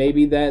 And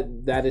maybe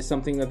that is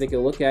something that they could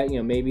look at.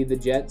 Maybe the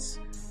Jets,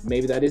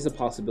 maybe that is a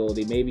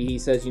possibility. Maybe he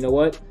says, you know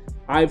what?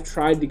 I've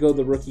tried to go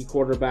the rookie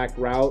quarterback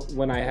route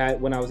when I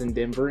was in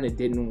Denver and it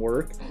didn't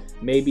work.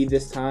 Maybe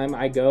this time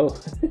I go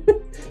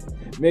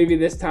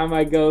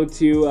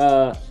to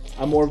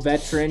a more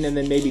veteran and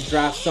then maybe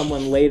draft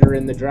someone later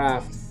in the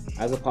draft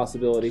as a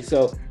possibility.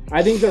 So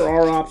I think there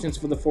are options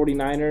for the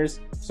 49ers.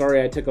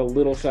 Sorry, I took a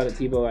little shot at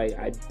Tebow.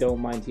 I don't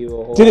mind Tebow a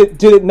whole lot.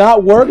 Did it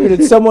not work, or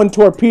did someone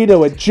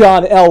torpedo it,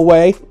 John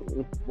Elway?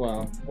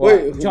 Well,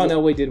 Wait, John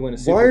Elway did win a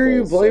Super Bowl. Why are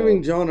you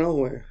blaming John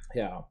Elway?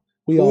 Yeah.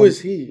 Who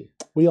is he?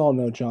 We all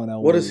know John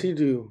Elway. What does he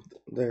do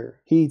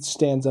there? He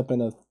stands up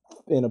in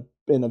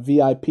a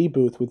VIP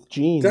booth with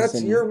jeans. That's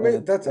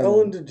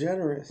Ellen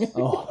DeGeneres.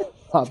 Oh,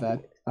 not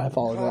bad. I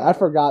apologize. I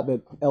forgot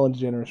that Ellen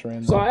DeGeneres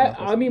ran. So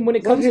I mean, when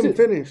it comes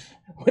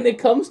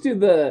to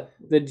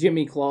the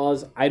Jimmy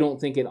clause, I don't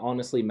think it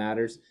honestly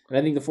matters, and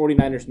I think the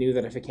 49ers knew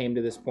that if it came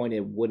to this point,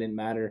 it wouldn't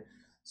matter.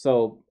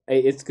 So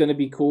it's going to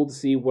be cool to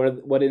see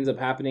what ends up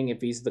happening if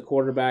he's the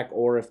quarterback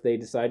or if they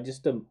decide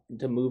just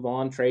to move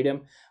on, trade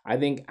him. I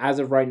think as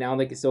of right now,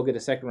 they can still get a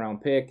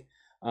second-round pick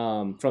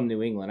from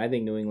New England. I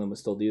think New England would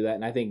still do that,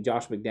 and I think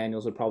Josh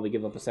McDaniels would probably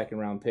give up a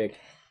second-round pick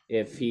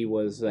if he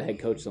was the head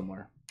coach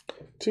somewhere.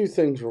 Two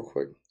things real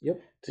quick.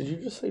 Yep. Did you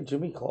just say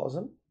Jimmy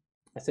Clausen?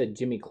 I said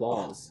Jimmy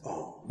Claus.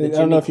 I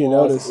don't know if you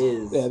noticed.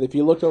 Yeah, if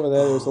you looked over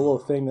there's a little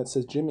thing that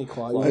says Jimmy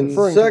Claus. You're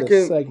referring to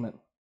this segment.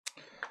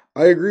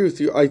 I agree with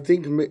you. I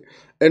think,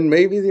 and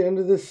maybe the end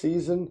of this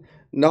season,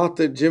 not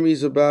that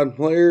Jimmy's a bad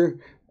player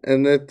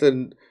and that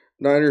the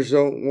Niners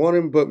don't want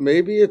him, but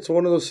maybe it's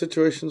one of those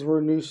situations where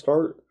a new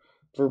start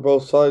for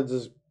both sides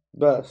is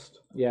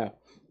best. Yeah.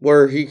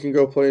 Where he can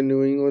go play in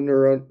New England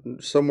or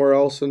somewhere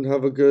else and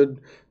have a good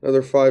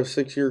another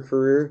 5-6 year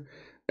career,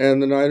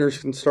 and the Niners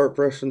can start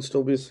fresh and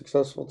still be a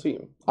successful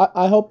team.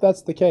 I hope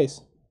that's the case.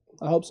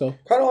 I hope so.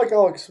 Kind of like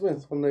Alex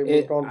Smith when they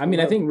moved on.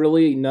 I think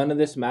really none of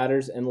this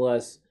matters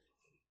unless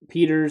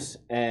Peters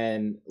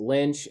and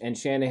Lynch and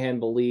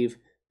Shanahan believe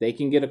they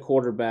can get a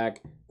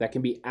quarterback that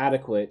can be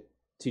adequate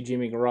to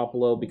Jimmy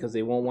Garoppolo because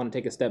they won't want to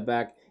take a step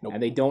back,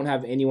 and they don't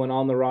have anyone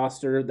on the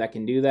roster that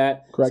can do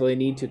that. Correct. So they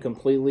need to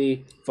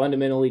completely,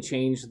 fundamentally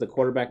change the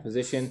quarterback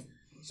position.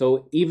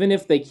 So even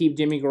if they keep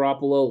Jimmy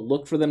Garoppolo,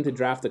 look for them to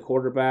draft the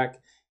quarterback.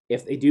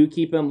 If they do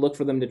keep him, look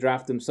for them to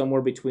draft him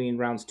somewhere between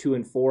rounds 2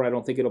 and 4. I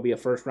don't think it'll be a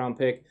first-round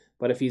pick,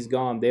 but if he's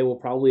gone, they will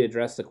probably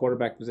address the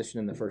quarterback position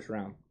in the first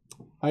round.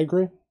 I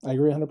agree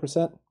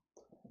 100%.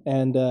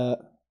 And to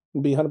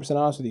be 100%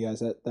 honest with you guys,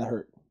 that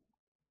hurt.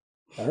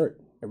 That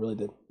hurt. It really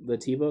did. The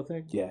Tebow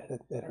thing? Yeah,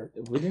 that hurt.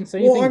 We didn't say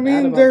anything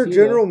bad about their Tebow.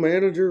 general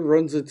manager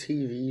runs a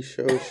TV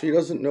show. She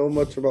doesn't know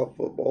much about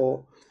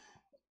football.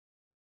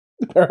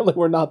 Apparently,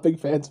 we're not big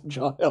fans of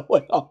John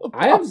Elway.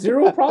 I have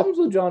zero problems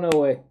with John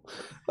Elway.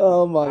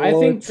 Oh my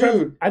Lord.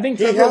 I think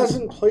he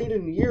hasn't played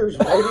in years.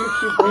 Why do you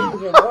keep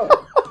bringing him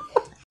up?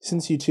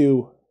 Since you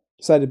two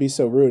decided to be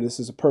so rude, this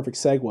is a perfect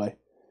segue.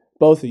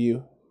 Both of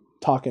you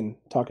talking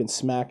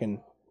smack and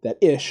that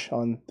ish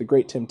on the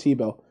great Tim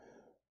Tebow.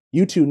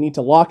 You two need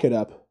to lock it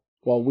up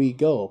while we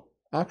go,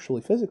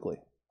 actually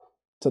physically,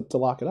 to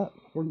lock it up.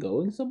 We're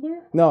going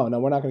somewhere? No,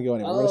 we're not going to go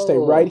anywhere. We're going to stay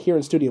right here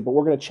in studio, but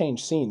we're going to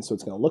change scenes so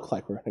it's going to look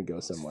like we're going to go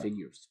somewhere.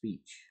 Figure of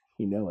speech.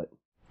 You know it.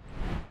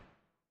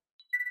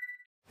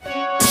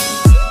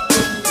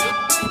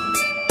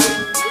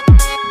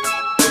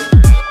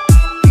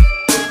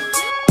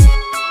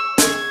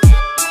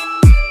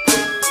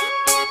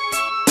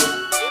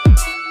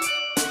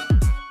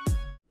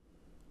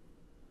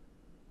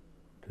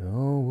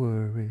 Don't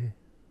worry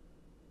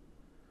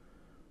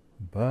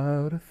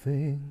about a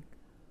thing,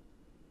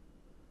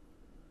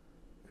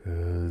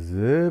 'cause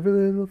every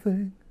little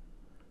thing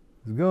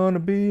is gonna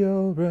be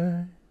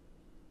alright.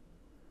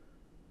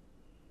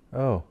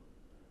 Oh,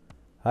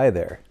 hi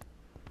there.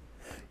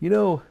 You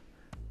know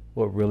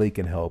what really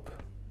can help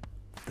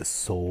the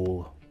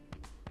soul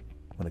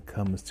when it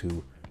comes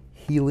to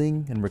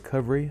healing and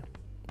recovery?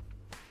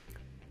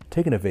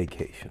 Taking a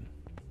vacation.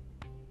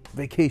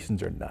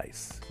 Vacations are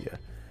nice.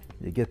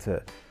 You get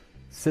to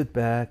sit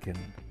back and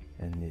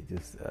and you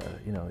just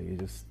you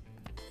just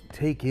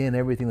take in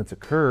everything that's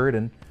occurred,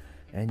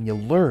 and you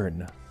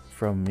learn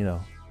from the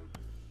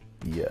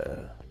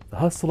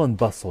hustle and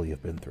bustle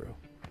you've been through.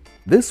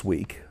 This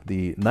week,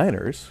 the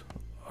Niners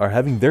are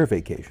having their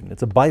vacation.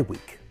 It's a bye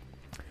week,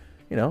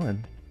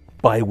 and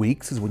bye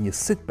weeks is when you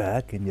sit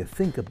back and you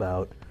think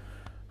about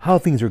how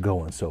things are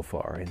going so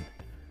far, and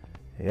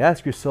you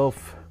ask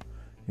yourself,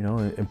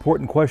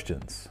 important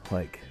questions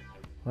like,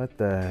 what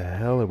the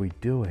hell are we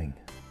doing?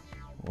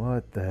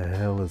 What the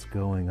hell is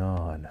going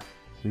on?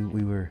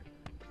 We were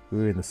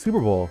in the Super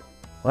Bowl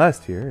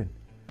last year, and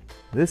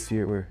this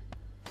year we're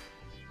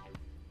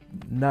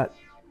not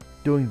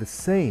doing the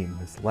same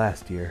as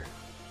last year.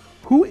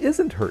 Who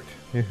isn't hurt?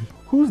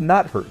 Who's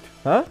not hurt?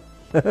 Huh?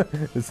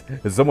 Is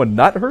someone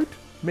not hurt?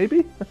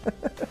 Maybe?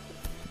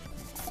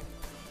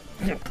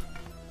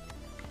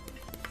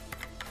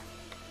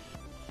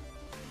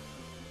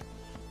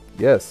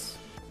 Yes,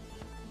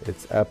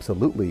 it's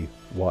absolutely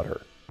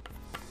water.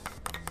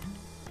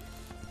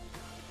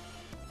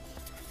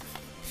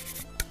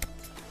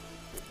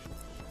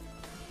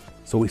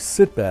 So we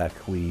sit back,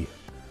 we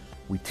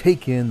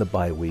take in the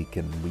bye week,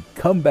 and we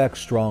come back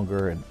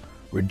stronger and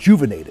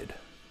rejuvenated.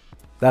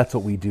 That's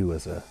what we do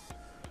as a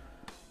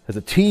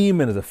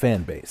team and as a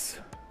fan base.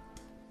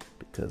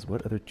 Because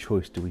what other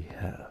choice do we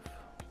have?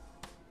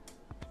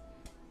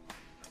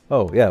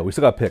 Oh yeah, we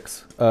still got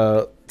picks.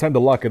 Time to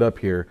lock it up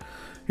here.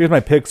 Here's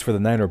my picks for the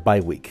Niner bye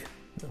week.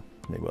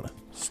 Maybe want to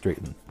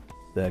straighten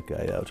that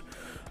guy out.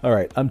 All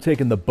right, I'm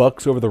taking the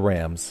Bucks over the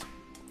Rams.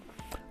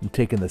 I'm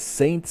taking the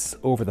Saints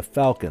over the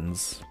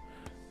Falcons.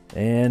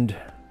 And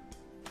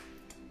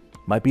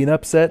might be an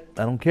upset.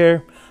 I don't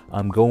care.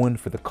 I'm going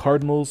for the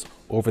Cardinals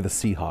over the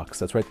Seahawks.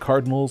 That's right,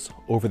 Cardinals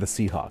over the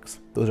Seahawks.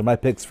 Those are my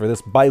picks for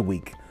this bye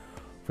week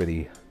for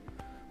the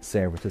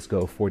San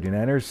Francisco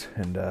 49ers.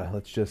 And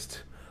let's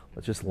just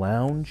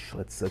lounge.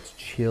 Let's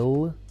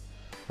chill.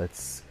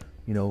 Let's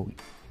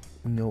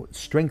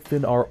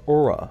strengthen our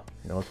aura.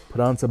 Let's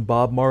put on some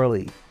Bob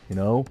Marley.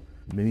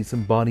 Maybe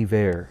some Bon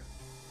Iver.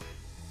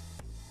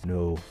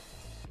 No,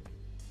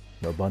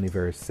 Bon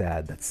Iver is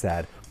sad. That's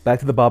sad. Back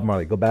to the Bob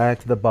Marley. Go back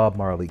to the Bob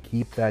Marley.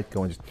 Keep that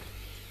going. Just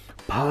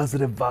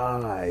positive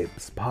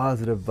vibes.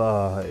 Positive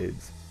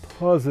vibes.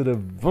 Positive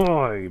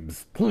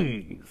vibes,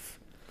 please.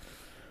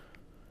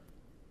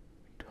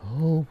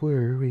 Don't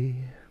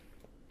worry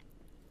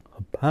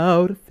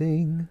about a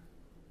thing,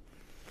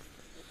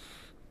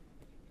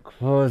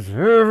 'cause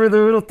every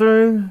little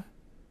thing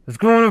is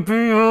gonna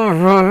be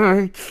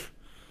alright.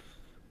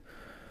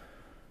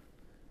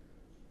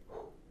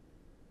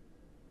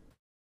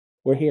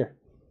 We're here.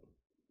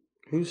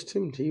 Who's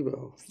Tim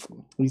Tebow?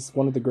 He's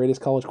one of the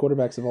greatest college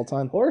quarterbacks of all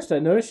time. Horst, I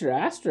noticed your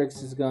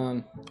asterisk is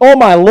gone. Oh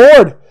my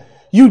lord!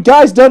 You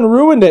guys done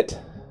ruined it.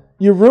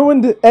 You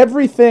ruined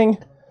everything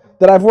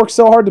that I've worked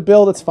so hard to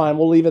build. It's fine.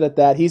 We'll leave it at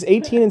that. He's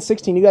 18 and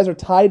 16. You guys are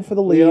tied for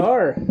the lead. We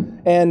are.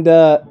 And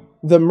the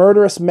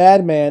murderous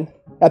madman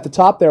at the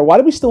top there. Why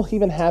do we still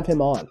even have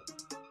him on?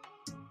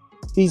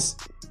 He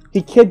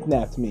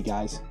kidnapped me,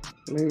 guys.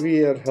 Maybe he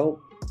had help.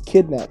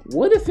 Kidnapped.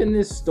 What if in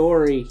this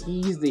story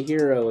he's the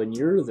hero and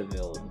you're the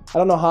villain? I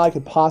don't know how I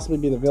could possibly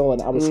be the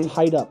villain. I was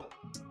tied up.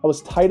 I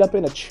was tied up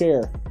in a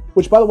chair.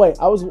 Which, by the way,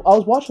 I was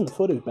watching the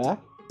footage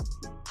back.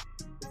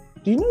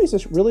 Do you know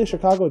he's really a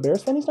Chicago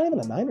Bears fan? He's not even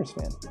a Niners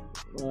fan.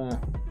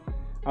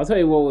 I'll tell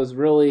you what was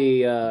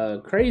really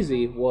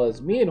crazy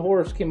was me and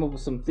Horst came up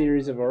with some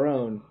theories of our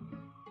own.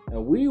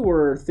 And we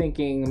were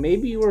thinking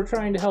maybe you were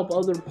trying to help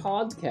other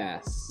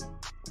podcasts.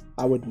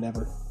 I would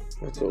never.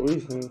 That's what we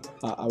think.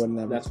 I would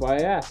never. That's why I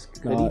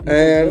asked. And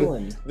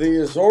the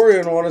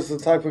Azorian one is the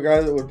type of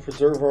guy that would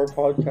preserve our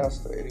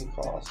podcast at any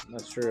cost.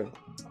 That's true.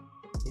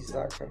 He's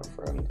that kind of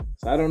friend.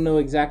 So I don't know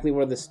exactly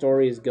where the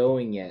story is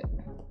going yet.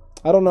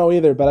 I don't know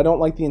either, but I don't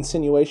like the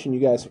insinuation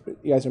you guys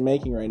are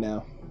making right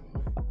now.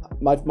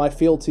 My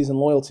fealties and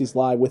loyalties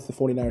lie with the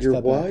 49ers. Your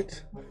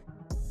what?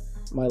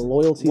 My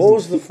loyalties. What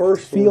was the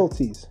first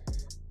fealties?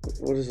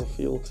 What is a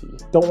fealty?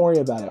 Don't worry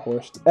about it,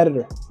 Horst.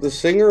 Editor. The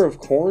singer of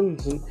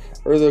Korn's,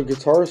 or the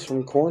guitarist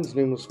from Korn's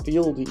name was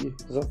Fieldy.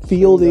 Is that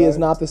Fieldy is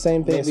not the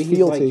same thing Maybe as he's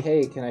fealty. like,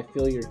 hey, can I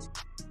feel your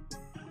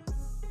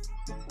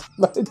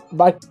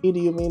By tea, do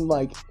you mean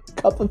like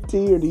cup of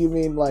tea, or do you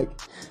mean like...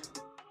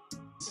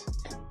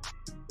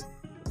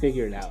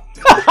 Figure it out.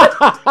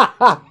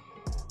 I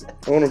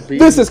want to be...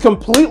 This has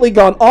completely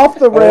gone off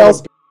the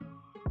rails.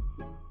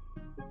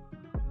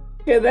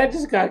 Okay, that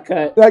just got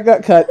cut. That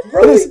got cut.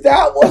 Really?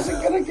 That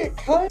wasn't going to get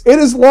cut? It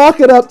is lock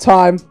it up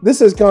time. This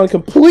has gone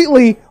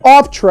completely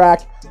off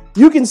track.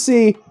 You can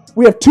see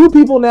we have two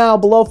people now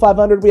below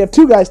 500. We have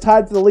two guys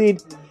tied for the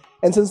lead.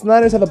 And since the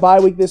Niners have a bye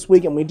week this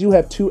week, and we do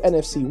have two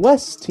NFC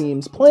West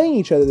teams playing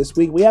each other this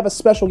week, we have a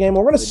special game.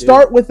 We're going to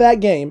start with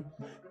that game.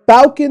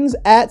 Falcons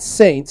at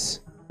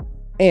Saints.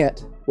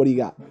 Ant, what do you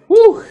got?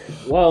 Whew.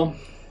 Well,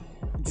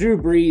 Drew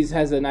Brees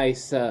has a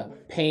nice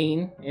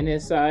pain in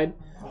his side.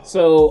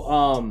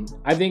 So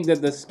I think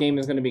that this game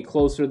is going to be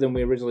closer than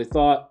we originally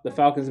thought. The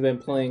Falcons have been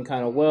playing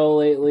kind of well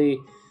lately.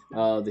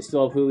 They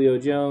still have Julio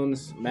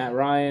Jones, Matt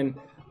Ryan.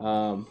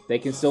 They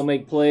can still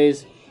make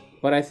plays,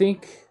 but I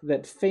think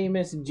that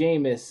famous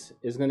Jameis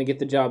is going to get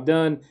the job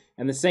done,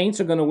 and the Saints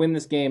are going to win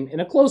this game in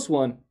a close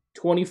one,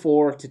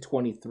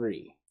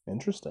 24-23.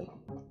 Interesting.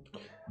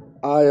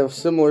 I have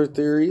similar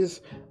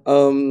theories.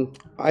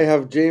 I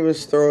have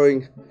Jameis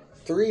throwing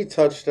 3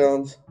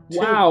 touchdowns.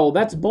 Wow,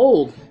 that's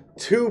bold.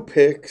 2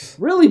 picks.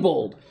 Really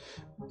bold.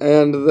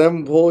 And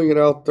them pulling it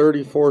out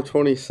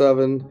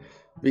 34-27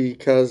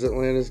 because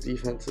Atlanta's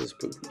defense is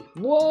poopy.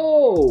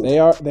 Whoa.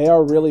 They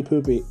are really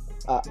poopy.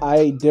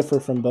 I differ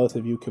from both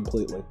of you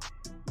completely.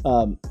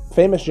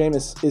 Famous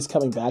Jameis is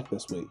coming back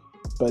this week,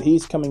 but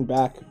he's coming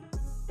back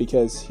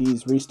because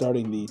he's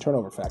restarting the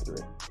turnover factory.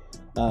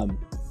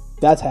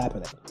 That's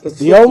happening. That's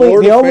the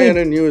only fan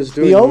in you is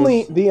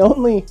doing the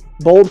only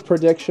bold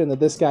prediction that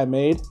this guy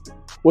made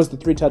was the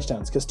 3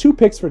 touchdowns, because 2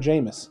 picks for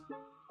Jameis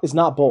is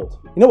not bold.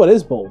 You know what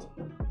is bold?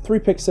 3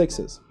 pick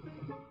sixes,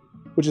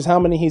 which is how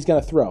many he's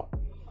going to throw.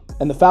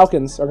 And the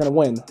Falcons are going to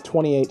win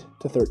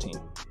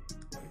 28-13.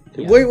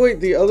 Yeah. Wait,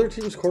 the other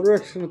team's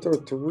quarterback's going to throw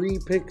 3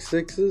 pick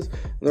sixes,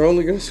 and they're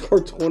only going to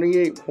score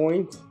 28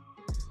 points?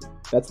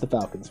 That's the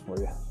Falcons for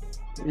you.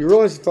 You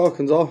realize the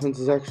Falcons' offense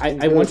is actually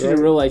I want you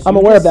to realize... I'm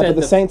aware of that, but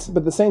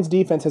the Saints'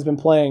 defense has been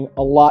playing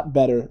a lot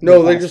better.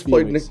 No, they just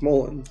played Nick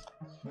Mullins.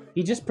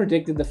 He just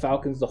predicted the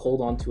Falcons to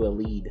hold on to a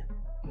lead.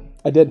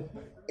 I did.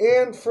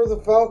 And for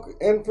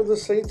the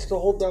Saints to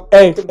hold that.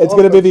 Hey, it's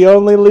going to be the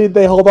only lead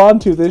they hold on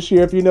to this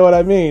year, if you know what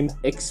I mean.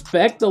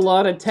 Expect a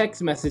lot of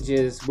text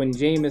messages when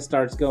Jameis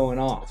starts going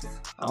off.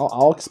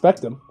 I'll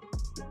expect them.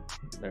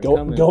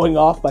 Going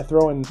off by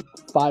throwing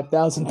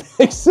 5,000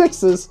 pick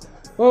sixes.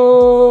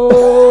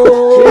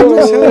 Oh!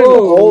 Jameis had an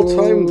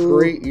all-time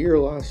great year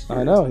last year.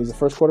 I know. He's the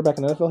first quarterback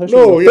in NFL history.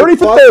 No, 30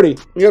 for 30.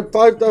 He had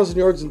 5,000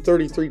 yards and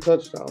 33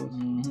 touchdowns.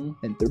 Mm-hmm.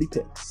 And 30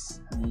 picks.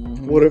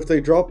 Mm-hmm. What if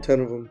they dropped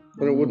 10 of them?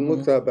 Then it wouldn't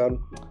look that bad.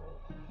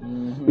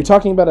 Mm-hmm. You're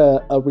talking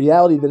about a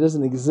reality that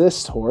doesn't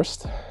exist,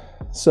 Horst.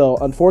 So,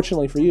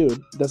 unfortunately for you,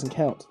 it doesn't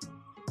count.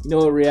 You know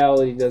what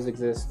reality does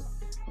exist?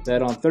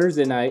 That on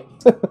Thursday night,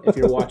 if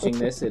you're watching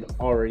this, it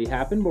already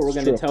happened, but we're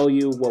going to tell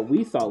you what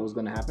we thought was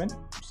going to happen.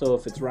 So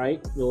if it's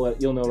right,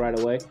 you'll know right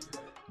away.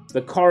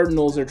 The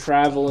Cardinals are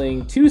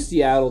traveling to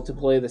Seattle to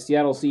play the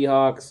Seattle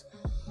Seahawks.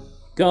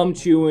 Gum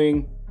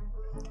chewing.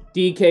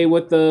 DK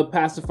with the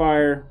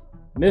pacifier.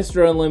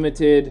 Mr.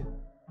 Unlimited.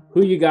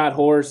 Who you got,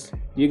 Horse?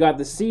 You got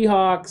the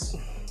Seahawks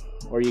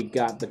or you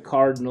got the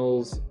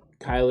Cardinals?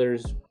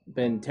 Kyler's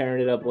been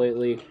tearing it up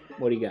lately.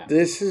 What do you got?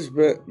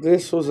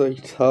 This was a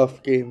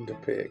tough game to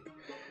pick.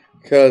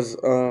 Because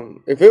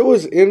if it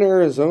was in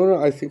Arizona,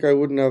 I think I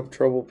wouldn't have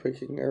trouble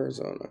picking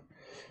Arizona.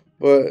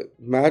 But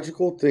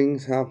magical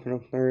things happen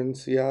up there in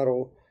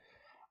Seattle.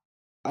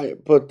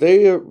 But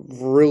they have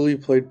really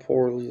played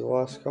poorly the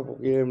last couple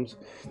games.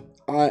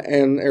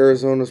 And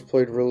Arizona's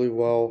played really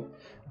well.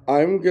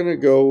 I'm going to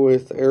go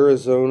with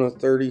Arizona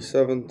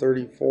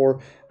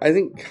 37-34. I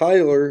think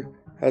Kyler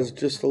has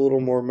just a little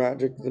more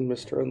magic than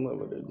Mr.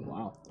 Unlimited.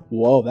 Wow.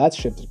 Whoa, that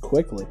shifted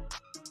quickly.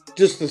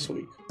 Just this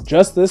week.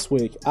 This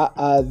week,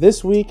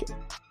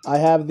 I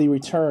have the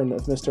return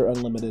of Mr.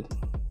 Unlimited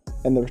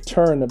and the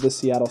return of the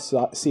Seattle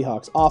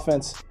Seahawks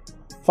offense,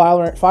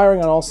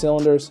 firing on all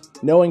cylinders,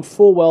 knowing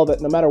full well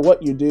that no matter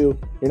what you do,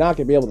 you're not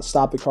going to be able to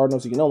stop the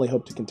Cardinals. You can only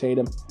hope to contain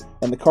them.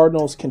 And the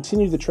Cardinals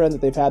continue the trend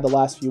that they've had the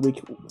last few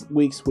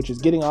weeks, which is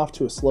getting off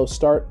to a slow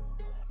start.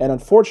 And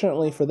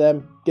unfortunately for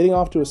them, getting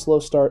off to a slow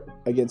start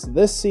against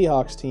this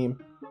Seahawks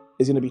team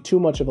is going to be too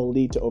much of a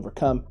lead to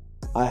overcome.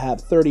 I have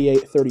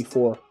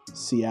 38-34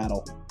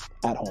 Seattle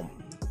at home.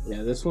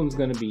 Yeah, this one's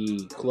going to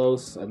be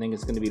close. I think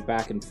it's going to be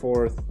back and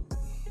forth.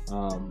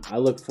 I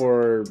look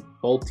for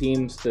both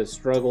teams to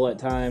struggle at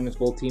times,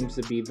 both teams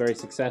to be very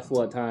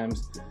successful at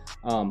times.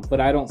 But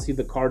I don't see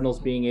the Cardinals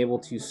being able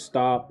to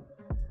stop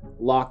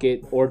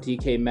Lockett or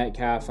DK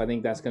Metcalf. I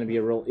think that's going to be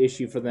a real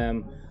issue for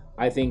them.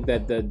 I think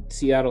that the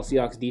Seattle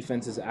Seahawks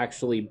defense is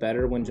actually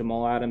better when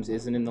Jamal Adams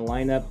isn't in the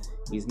lineup.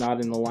 He's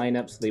not in the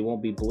lineup, so they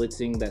won't be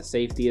blitzing that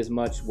safety as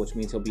much, which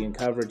means he'll be in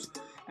coverage.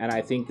 And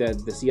I think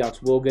that the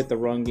Seahawks will get the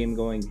run game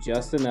going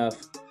just enough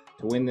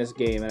to win this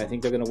game. And I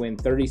think they're going to win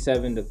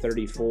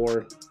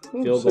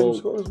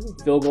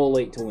 37-34. Field goal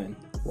late to win.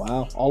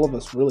 Wow, all of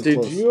us really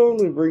close. Did you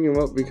only bring him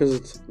up because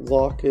it's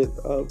Lockett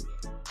up?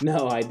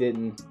 No, I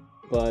didn't.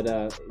 But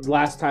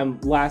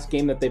last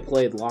game that they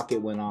played,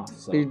 Lockett went off.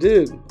 So. He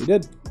did.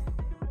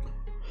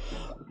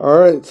 All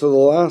right, so the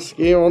last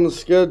game on the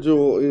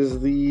schedule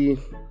is the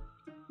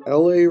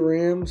LA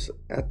Rams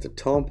at the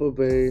Tampa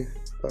Bay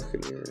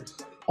Buccaneers.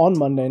 On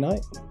Monday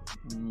night.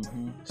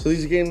 Mm-hmm. So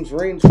these games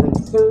range from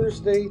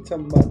Thursday to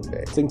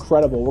Monday. It's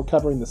incredible. We're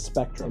covering the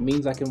spectrum. It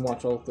means I can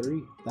watch all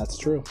three. That's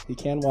true. You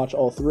can watch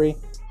all three.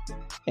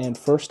 And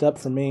first up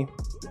for me,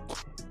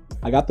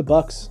 I got the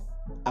Bucs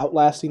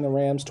outlasting the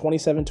Rams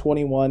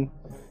 27-21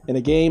 in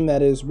a game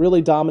that is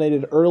really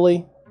dominated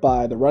early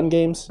by the run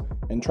games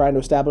and trying to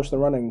establish the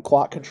run and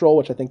clock control,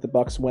 which I think the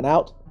Bucs went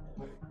out.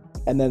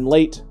 And then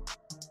late,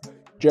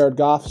 Jared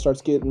Goff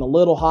starts getting a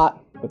little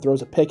hot, but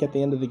throws a pick at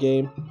the end of the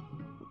game.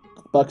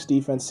 Bucs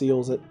defense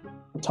seals it.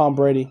 Tom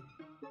Brady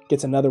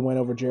gets another win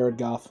over Jared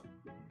Goff.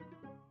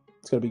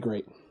 It's going to be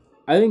great.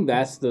 I think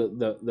that's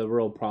the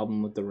real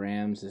problem with the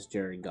Rams is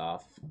Jared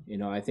Goff. You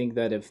know, I think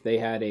that if they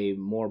had a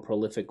more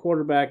prolific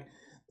quarterback,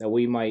 that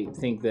we might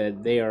think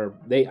that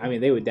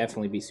they would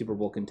definitely be Super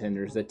Bowl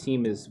contenders. The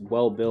team is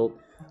well built.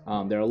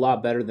 They're a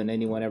lot better than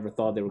anyone ever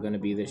thought they were going to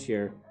be this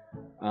year.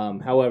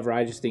 However,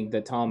 I just think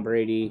that Tom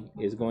Brady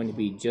is going to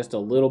be just a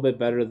little bit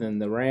better than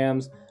the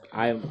Rams.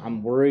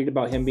 I'm worried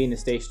about him being a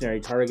stationary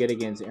target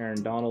against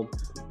Aaron Donald,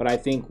 but I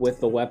think with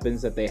the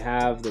weapons that they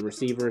have, the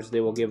receivers, they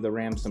will give the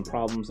Rams some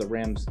problems. The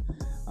Rams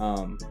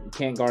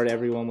can't guard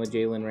everyone with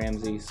Jalen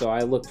Ramsey, so I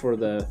look for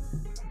the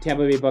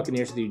Tampa Bay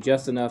Buccaneers to do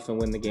just enough and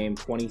win the game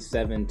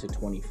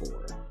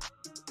 27-24.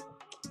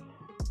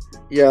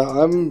 Yeah,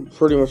 I'm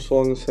pretty much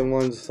along the same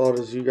lines of thought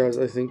as you guys.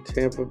 I think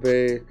Tampa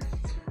Bay,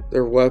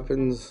 their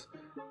weapons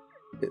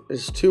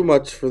is too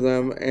much for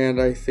them, and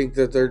I think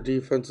that their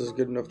defense is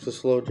good enough to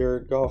slow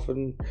Jared Goff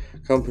and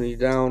company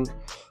down.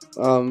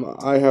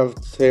 I have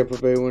Tampa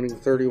Bay winning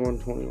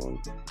 31-21.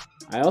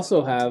 I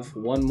also have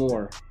one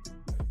more.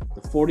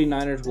 The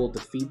 49ers will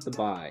defeat the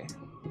bye.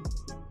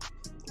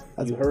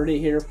 You heard it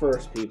here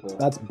first, people.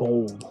 That's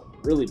bold.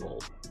 Really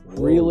bold.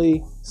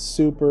 Really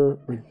super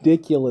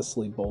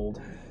ridiculously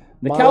bold.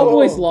 The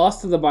Cowboys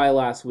lost to the bye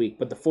last week,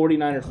 but the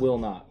 49ers will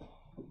not.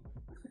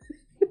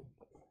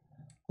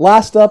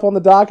 Last up on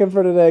the docket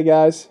for today,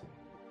 guys.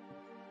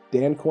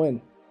 Dan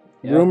Quinn.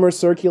 Yeah. Rumors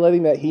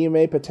circulating that he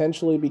may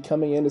potentially be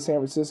coming into San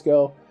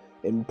Francisco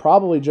in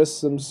probably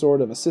just some sort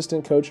of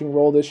assistant coaching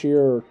role this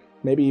year, or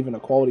maybe even a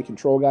quality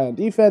control guy on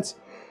defense.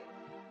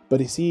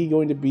 But is he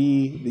going to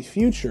be the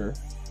future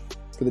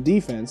for the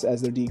defense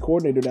as their D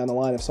coordinator down the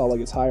line if Saleh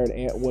gets hired?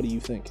 And what do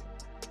you think?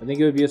 I think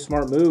it would be a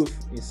smart move.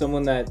 He's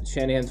someone that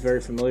Shanahan's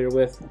very familiar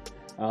with.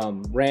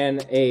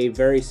 Ran a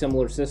very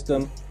similar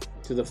system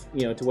to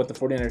to what the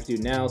 49ers do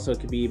now, so it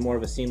could be more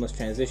of a seamless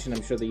transition.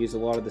 I'm sure they use a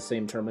lot of the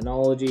same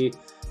terminology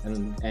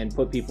and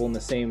put people in the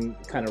same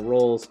kind of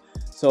roles.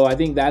 So I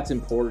think that's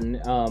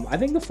important. I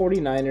think the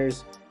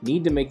 49ers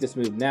need to make this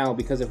move now,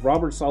 because if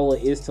Robert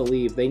Saleh is to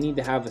leave, they need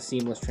to have a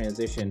seamless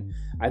transition.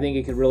 I think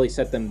it could really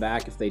set them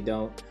back if they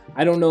don't.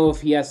 I don't know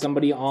if he has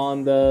somebody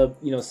on the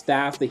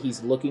staff that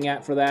he's looking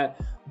at for that,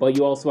 but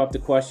you also have to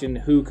question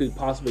who could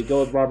possibly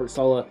go with Robert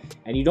Saleh,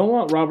 and you don't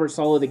want Robert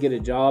Saleh to get a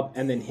job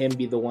and then him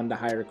be the one to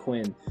hire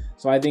Quinn.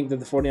 So I think that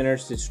the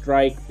 49ers should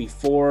strike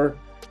before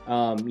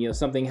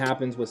something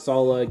happens with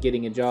Saleh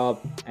getting a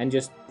job, and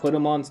just put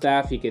him on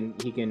staff. He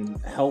can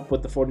help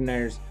with the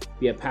 49ers,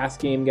 be a pass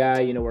game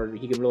guy, where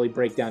he can really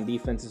break down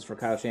defenses for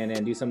Kyle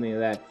Shanahan, do something like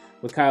that.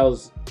 With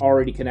Kyle's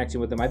already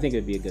connection with him, I think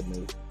it'd be a good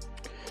move.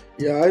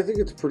 Yeah, I think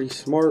it's pretty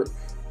smart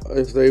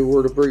if they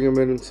were to bring him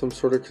in some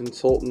sort of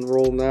consultant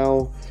role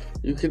now.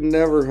 You can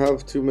never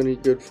have too many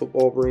good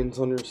football brains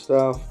on your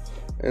staff.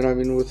 And I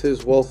mean, with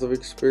his wealth of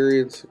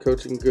experience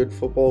coaching good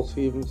football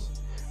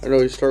teams, I know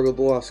he struggled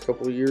the last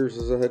couple of years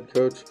as a head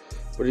coach,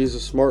 but he's a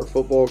smart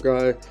football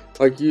guy.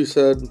 Like you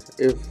said,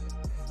 if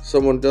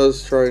someone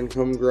does try and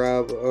come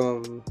grab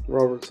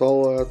Robert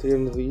Saleh at the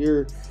end of the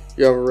year,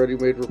 you have a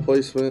ready-made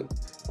replacement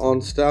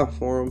on staff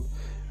for him.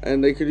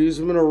 And they could use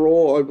him in a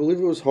role. I believe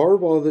it was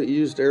Harbaugh that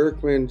used Eric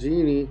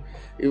Mangini,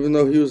 even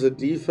though he was a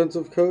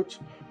defensive coach,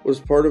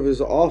 was part of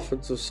his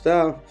offensive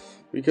staff,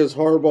 because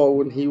Harbaugh,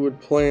 when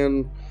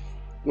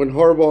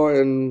Harbaugh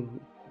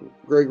and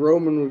Greg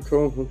Roman would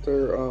come up with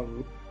their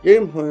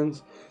game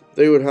plans,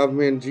 they would have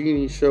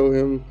Mangini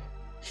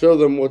show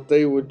them what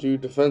they would do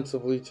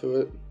defensively to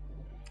it,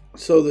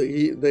 so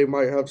that they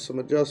might have some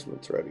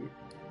adjustments ready.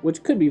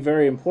 Which could be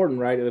very important,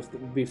 right?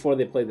 Before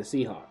they play the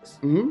Seahawks.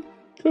 Mm-hmm.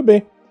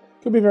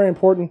 Could be very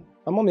important.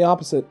 I'm on the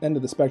opposite end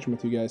of the spectrum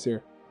with you guys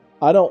here.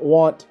 I don't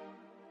want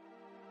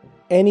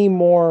any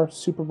more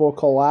Super Bowl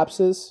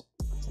collapses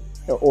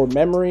or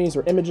memories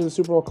or images of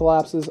Super Bowl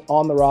collapses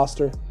on the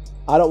roster.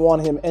 I don't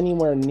want him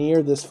anywhere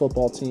near this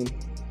football team.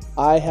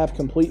 I have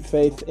complete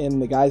faith in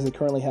the guys they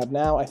currently have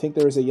now. I think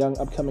there is a young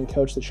upcoming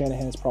coach that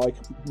Shanahan is probably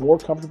more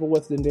comfortable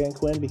with than Dan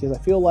Quinn, because I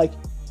feel like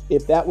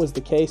if that was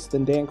the case,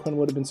 then Dan Quinn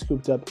would have been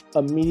scooped up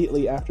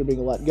immediately after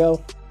being let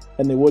go,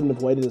 and they wouldn't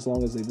have waited as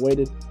long as they've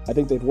waited. I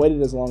think they've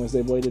waited as long as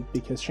they've waited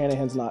because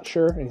Shanahan's not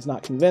sure, and he's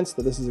not convinced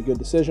that this is a good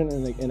decision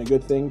and a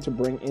good thing to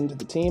bring into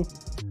the team.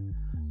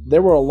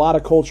 There were a lot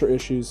of culture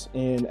issues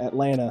in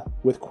Atlanta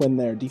with Quinn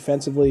there.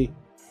 Defensively,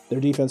 their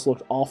defense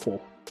looked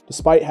awful,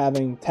 despite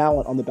having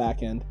talent on the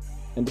back end.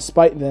 And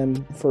despite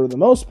them, for the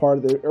most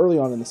part, early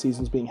on in the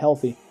seasons being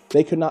healthy,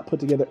 they could not put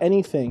together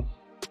anything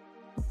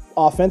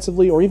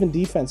offensively or even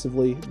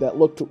defensively that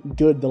looked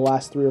good the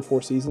last 3 or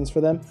 4 seasons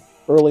for them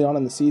early on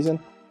in the season.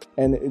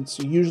 And it's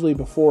usually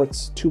before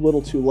it's too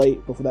little too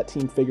late before that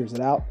team figures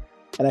it out.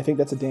 And I think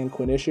that's a Dan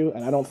Quinn issue,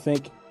 and I don't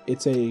think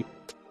it's a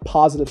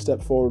positive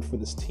step forward for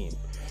this team.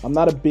 I'm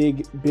not a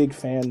big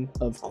fan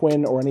of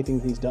Quinn or anything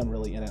that he's done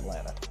really in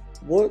Atlanta.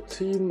 What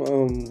team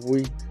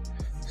week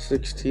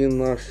 16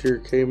 last year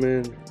came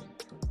in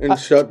and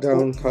shut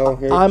down Kyle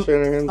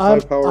Shanahan's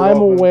high-powered offense?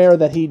 I'm aware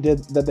that they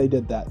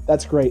did that.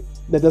 That's great.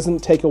 That doesn't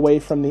take away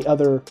from the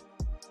other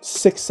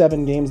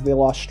 6-7 games they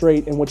lost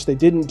straight in which they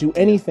didn't do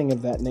anything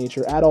of that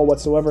nature at all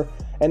whatsoever.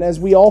 And as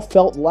we all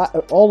felt,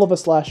 all of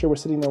us last year were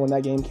sitting there when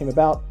that game came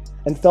about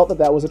and felt that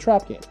that was a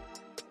trap game.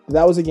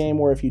 That was a game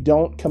where if you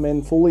don't come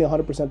in fully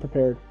 100%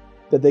 prepared,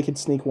 that they could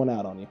sneak one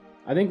out on you.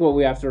 I think what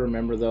we have to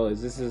remember, though,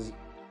 is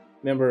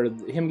remember,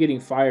 him getting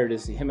fired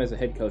is him as a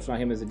head coach, not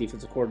him as a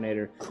defensive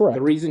coordinator. Correct.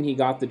 The reason he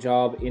got the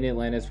job in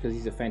Atlanta is because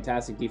he's a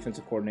fantastic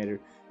defensive coordinator.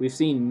 We've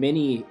seen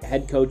many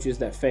head coaches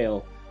that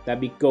fail,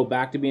 go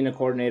back to being a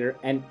coordinator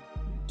and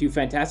do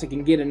fantastic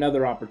and get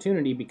another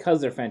opportunity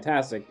because they're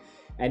fantastic.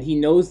 And he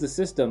knows the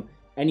system,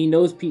 and he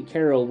knows Pete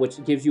Carroll,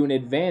 which gives you an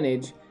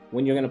advantage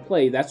when you're going to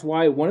play. That's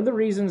why one of the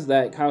reasons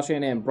that Kyle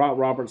Shanahan brought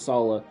Robert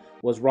Saleh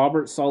was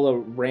Robert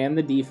Saleh ran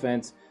the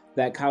defense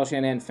that Kyle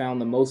Shanahan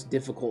found the most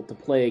difficult to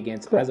play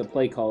against as a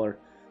play caller.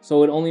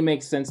 So it only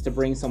makes sense to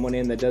bring someone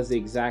in that does the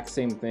exact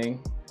same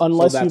thing.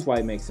 So that's why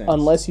it makes sense.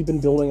 Unless you've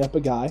been building up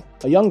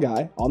a young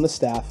guy on the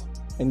staff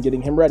and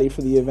getting him ready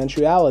for the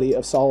eventuality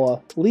of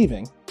Saleh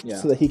leaving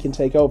so that he can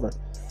take over.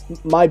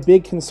 My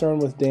big concern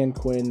with Dan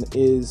Quinn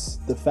is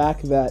the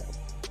fact that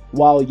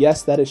while,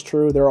 yes, that is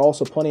true, there are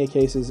also plenty of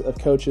cases of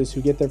coaches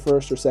who get their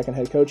first or second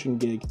head coaching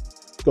gig,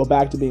 go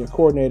back to being a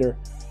coordinator,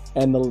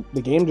 and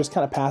the game just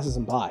kind of passes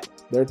them by.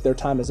 Their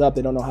time is up.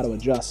 They don't know how to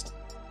adjust.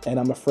 And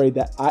I'm afraid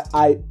that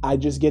I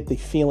just get the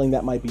feeling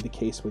that might be the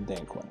case with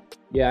Dan Quinn.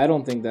 Yeah, I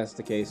don't think that's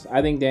the case.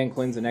 I think Dan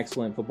Quinn's an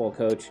excellent football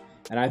coach,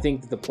 and I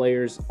think that the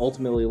players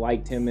ultimately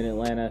liked him in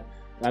Atlanta.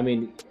 I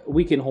mean,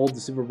 we can hold the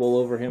Super Bowl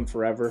over him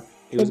forever.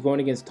 He was going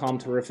against Tom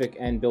Terrific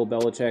and Bill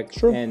Belichick.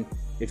 Sure. And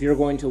if you're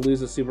going to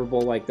lose a Super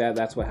Bowl like that,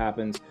 that's what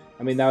happens.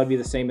 I mean, that would be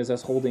the same as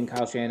us holding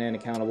Kyle Shanahan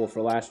accountable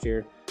for last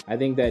year. I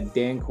think that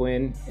Dan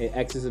Quinn,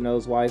 X's and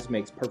O's wise,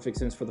 makes perfect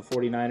sense for the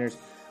 49ers.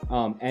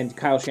 And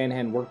Kyle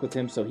Shanahan worked with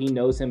him, so he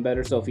knows him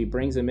better. So if he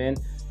brings him in,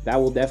 that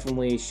will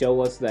definitely show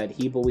us that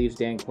he believes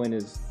Dan Quinn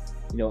is,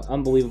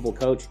 unbelievable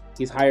coach.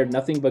 He's hired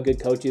nothing but good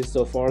coaches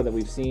so far that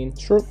we've seen.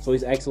 Sure. So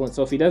he's excellent.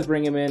 So if he does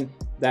bring him in,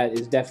 that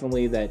is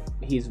definitely that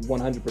he's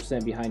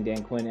 100% behind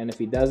Dan Quinn. And if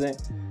he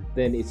doesn't,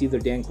 then it's either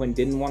Dan Quinn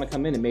didn't want to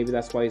come in, and maybe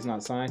that's why he's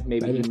not signed.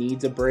 Maybe he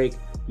needs a break.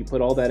 You put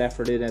all that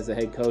effort in as a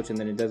head coach, and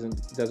then it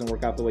doesn't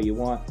work out the way you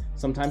want.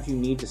 Sometimes you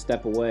need to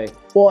step away,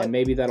 and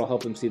maybe that'll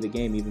help him see the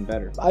game even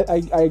better.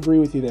 I agree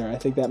with you there. I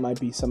think that might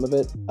be some of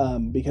it,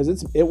 because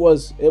it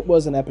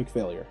was an epic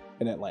failure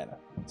in Atlanta.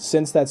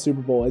 Since that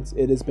Super Bowl,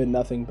 it has been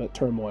nothing but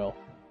turmoil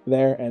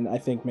there, and I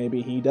think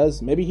maybe he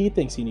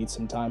thinks he needs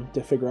some time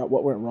to figure out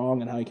what went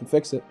wrong and how he can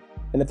fix it.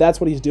 And if that's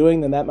what he's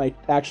doing, then that might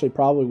actually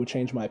probably would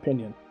change my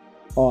opinion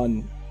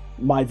on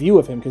my view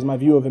of him, because my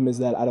view of him is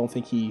that I don't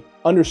think he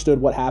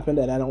understood what happened,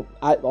 and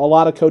a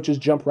lot of coaches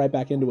jump right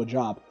back into a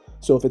job.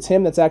 So if it's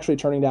him that's actually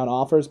turning down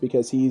offers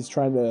because he's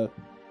trying to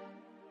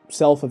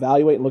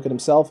self-evaluate and look at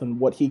himself and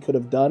what he could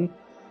have done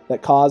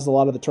that caused a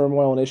lot of the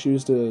turmoil and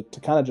issues to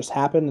kind of just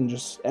happen and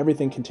just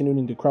everything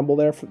continuing to crumble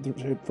there for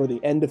the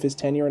end of his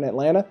tenure in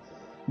Atlanta,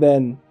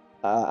 then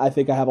I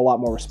think I have a lot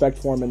more respect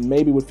for him and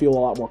maybe would feel a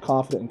lot more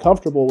confident and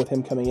comfortable with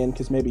him coming in,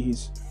 because maybe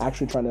he's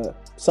actually trying to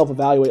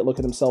self-evaluate, look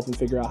at himself, and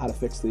figure out how to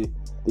fix the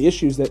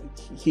issues that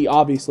he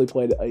obviously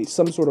played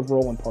some sort of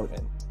role and part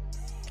in.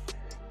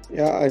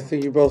 Yeah, I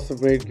think you both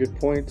have made good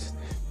points,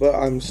 but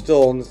I'm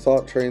still on the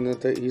thought train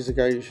that he's a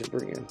guy you should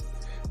bring in.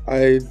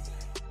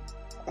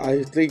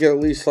 I think, at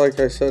least like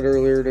I said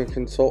earlier, in a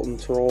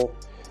consultant's role,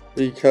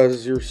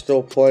 because you're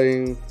still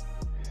playing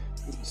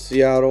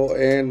Seattle,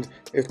 and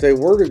if they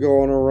were to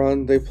go on a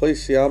run, they play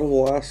Seattle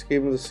the last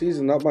game of the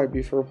season. That might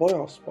be for a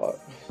playoff spot.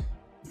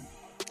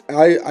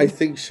 I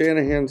think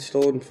Shanahan's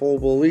still in full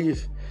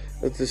belief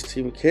that this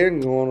team can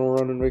go on a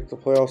run and make the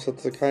playoffs.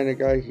 That's the kind of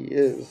guy he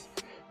is.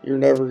 You're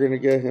never going to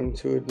get him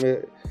to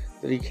admit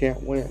that he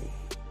can't win.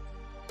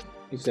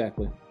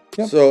 Exactly.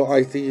 Yep. So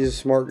I think he's a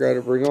smart guy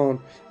to bring on,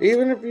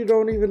 even if you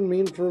don't even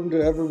mean for him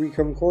to ever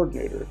become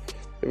coordinator.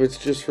 If it's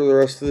just for the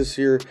rest of this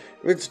year, if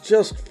it's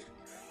just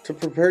to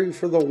prepare you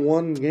for the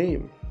one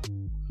game,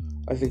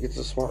 I think it's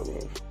a smart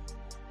move.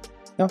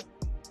 Yeah,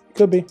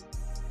 could be.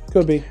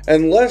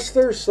 Unless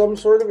there's some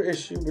sort of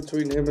issue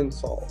between him and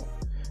Saleh.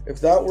 If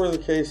that were the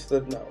case,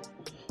 then no.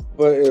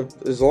 But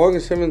as long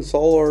as him and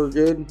Saleh are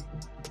good,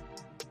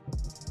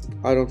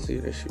 I don't see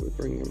an issue with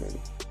bringing him in.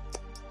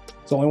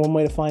 There's only one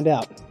way to find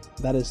out.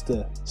 That is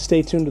to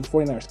stay tuned to the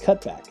 49ers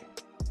cutback.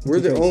 We're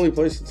the only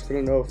place that's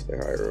going to know if they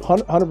hire him.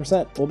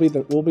 100%.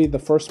 We'll be the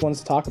first ones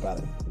to talk about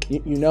it.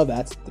 You know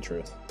that's the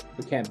truth.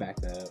 We can't back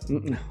that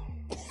up.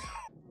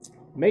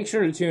 Make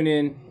sure to tune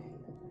in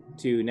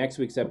to next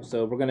week's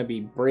episode. We're going to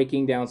be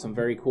breaking down some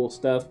very cool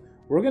stuff.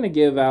 We're going to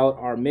give out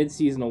our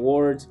mid-season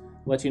awards,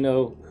 let you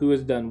know who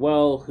has done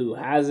well, who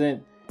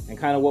hasn't, and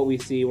kind of what we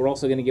see. We're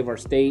also going to give our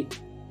state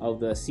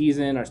of the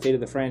season, our state of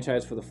the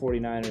franchise for the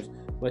 49ers,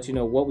 let you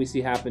know what we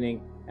see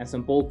happening, and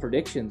some bold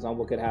predictions on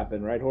what could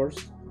happen. Right, Horse?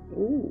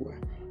 Ooh,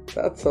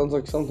 that sounds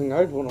like something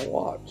I'd want to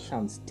watch.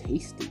 Sounds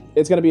tasty.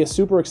 It's going to be a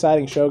super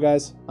exciting show,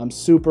 guys. I'm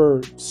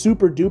super,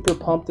 super duper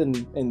pumped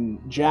and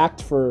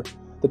jacked for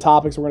the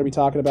topics we're going to be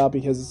talking about,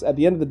 because at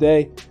the end of the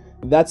day,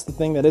 that's the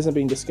thing that isn't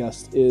being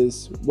discussed,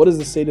 is what is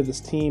the state of this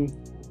team?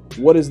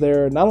 what is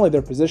their, not only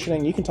their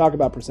positioning, you can talk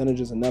about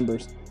percentages and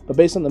numbers, but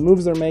based on the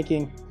moves they're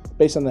making,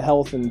 based on the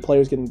health and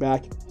players getting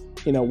back,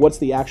 what's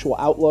the actual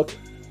outlook?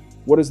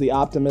 What is the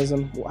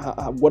optimism?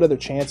 What are their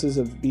chances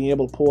of being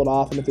able to pull it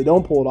off? And if they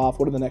don't pull it off,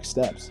 what are the next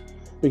steps?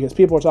 Because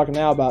people are talking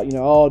now about,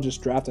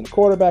 just drafting a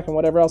quarterback and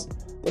whatever else.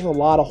 There's a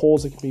lot of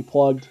holes that can be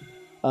plugged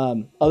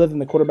other than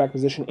the quarterback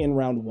position in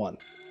round 1.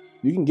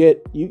 You can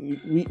get,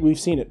 we've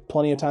seen it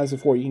plenty of times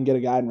before. You can get a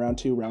guy in round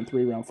 2, round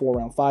 3, round 4,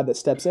 round 5 that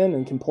steps in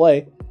and can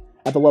play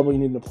at the level you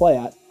need him to play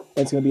at. And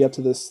it's going to be up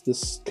to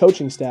this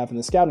coaching staff and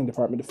the scouting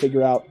department to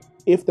figure out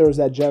if there's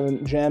that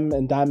gem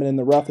and diamond in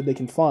the rough that they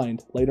can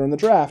find later in the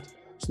draft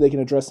so they can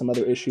address some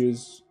other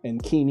issues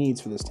and key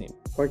needs for this team.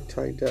 Like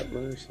Ty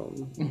Detmer or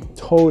something.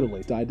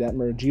 Totally. Ty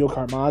Detmer, Gio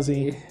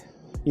Carmazzi.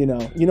 You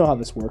know how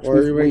this works. Or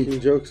are you making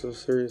jokes of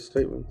serious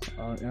statements?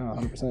 Yeah,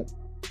 100%.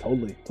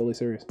 Totally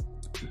serious.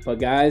 But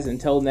guys,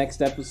 until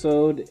next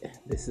episode,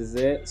 this is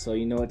it. So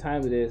you know what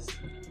time it is.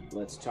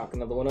 Let's chalk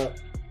another one up.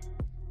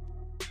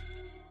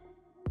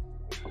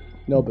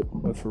 No,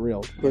 but for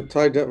real. But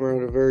Ty Detmer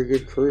had a very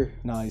good career.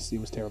 Nice. He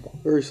was terrible.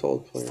 Very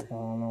solid player. I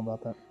don't know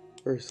about that.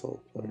 Very solid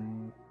player.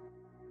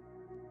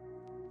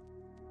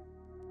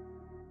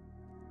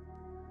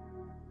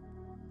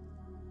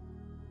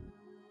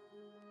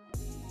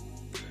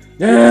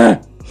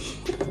 Yeah.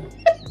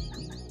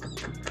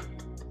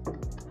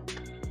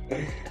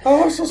 How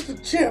am I supposed to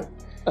chip?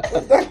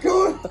 What's that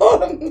going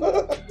on?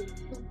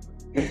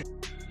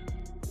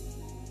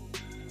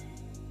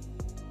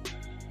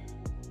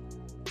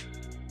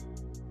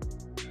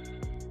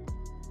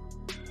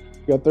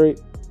 You got 3,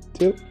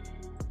 2.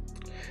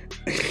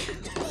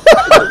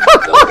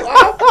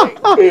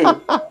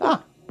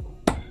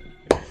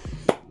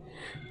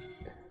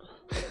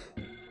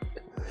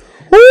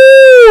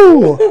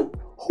 Woo!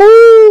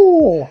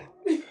 Woo!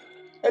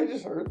 I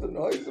just heard the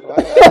noise in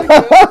my head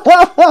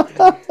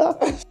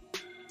again.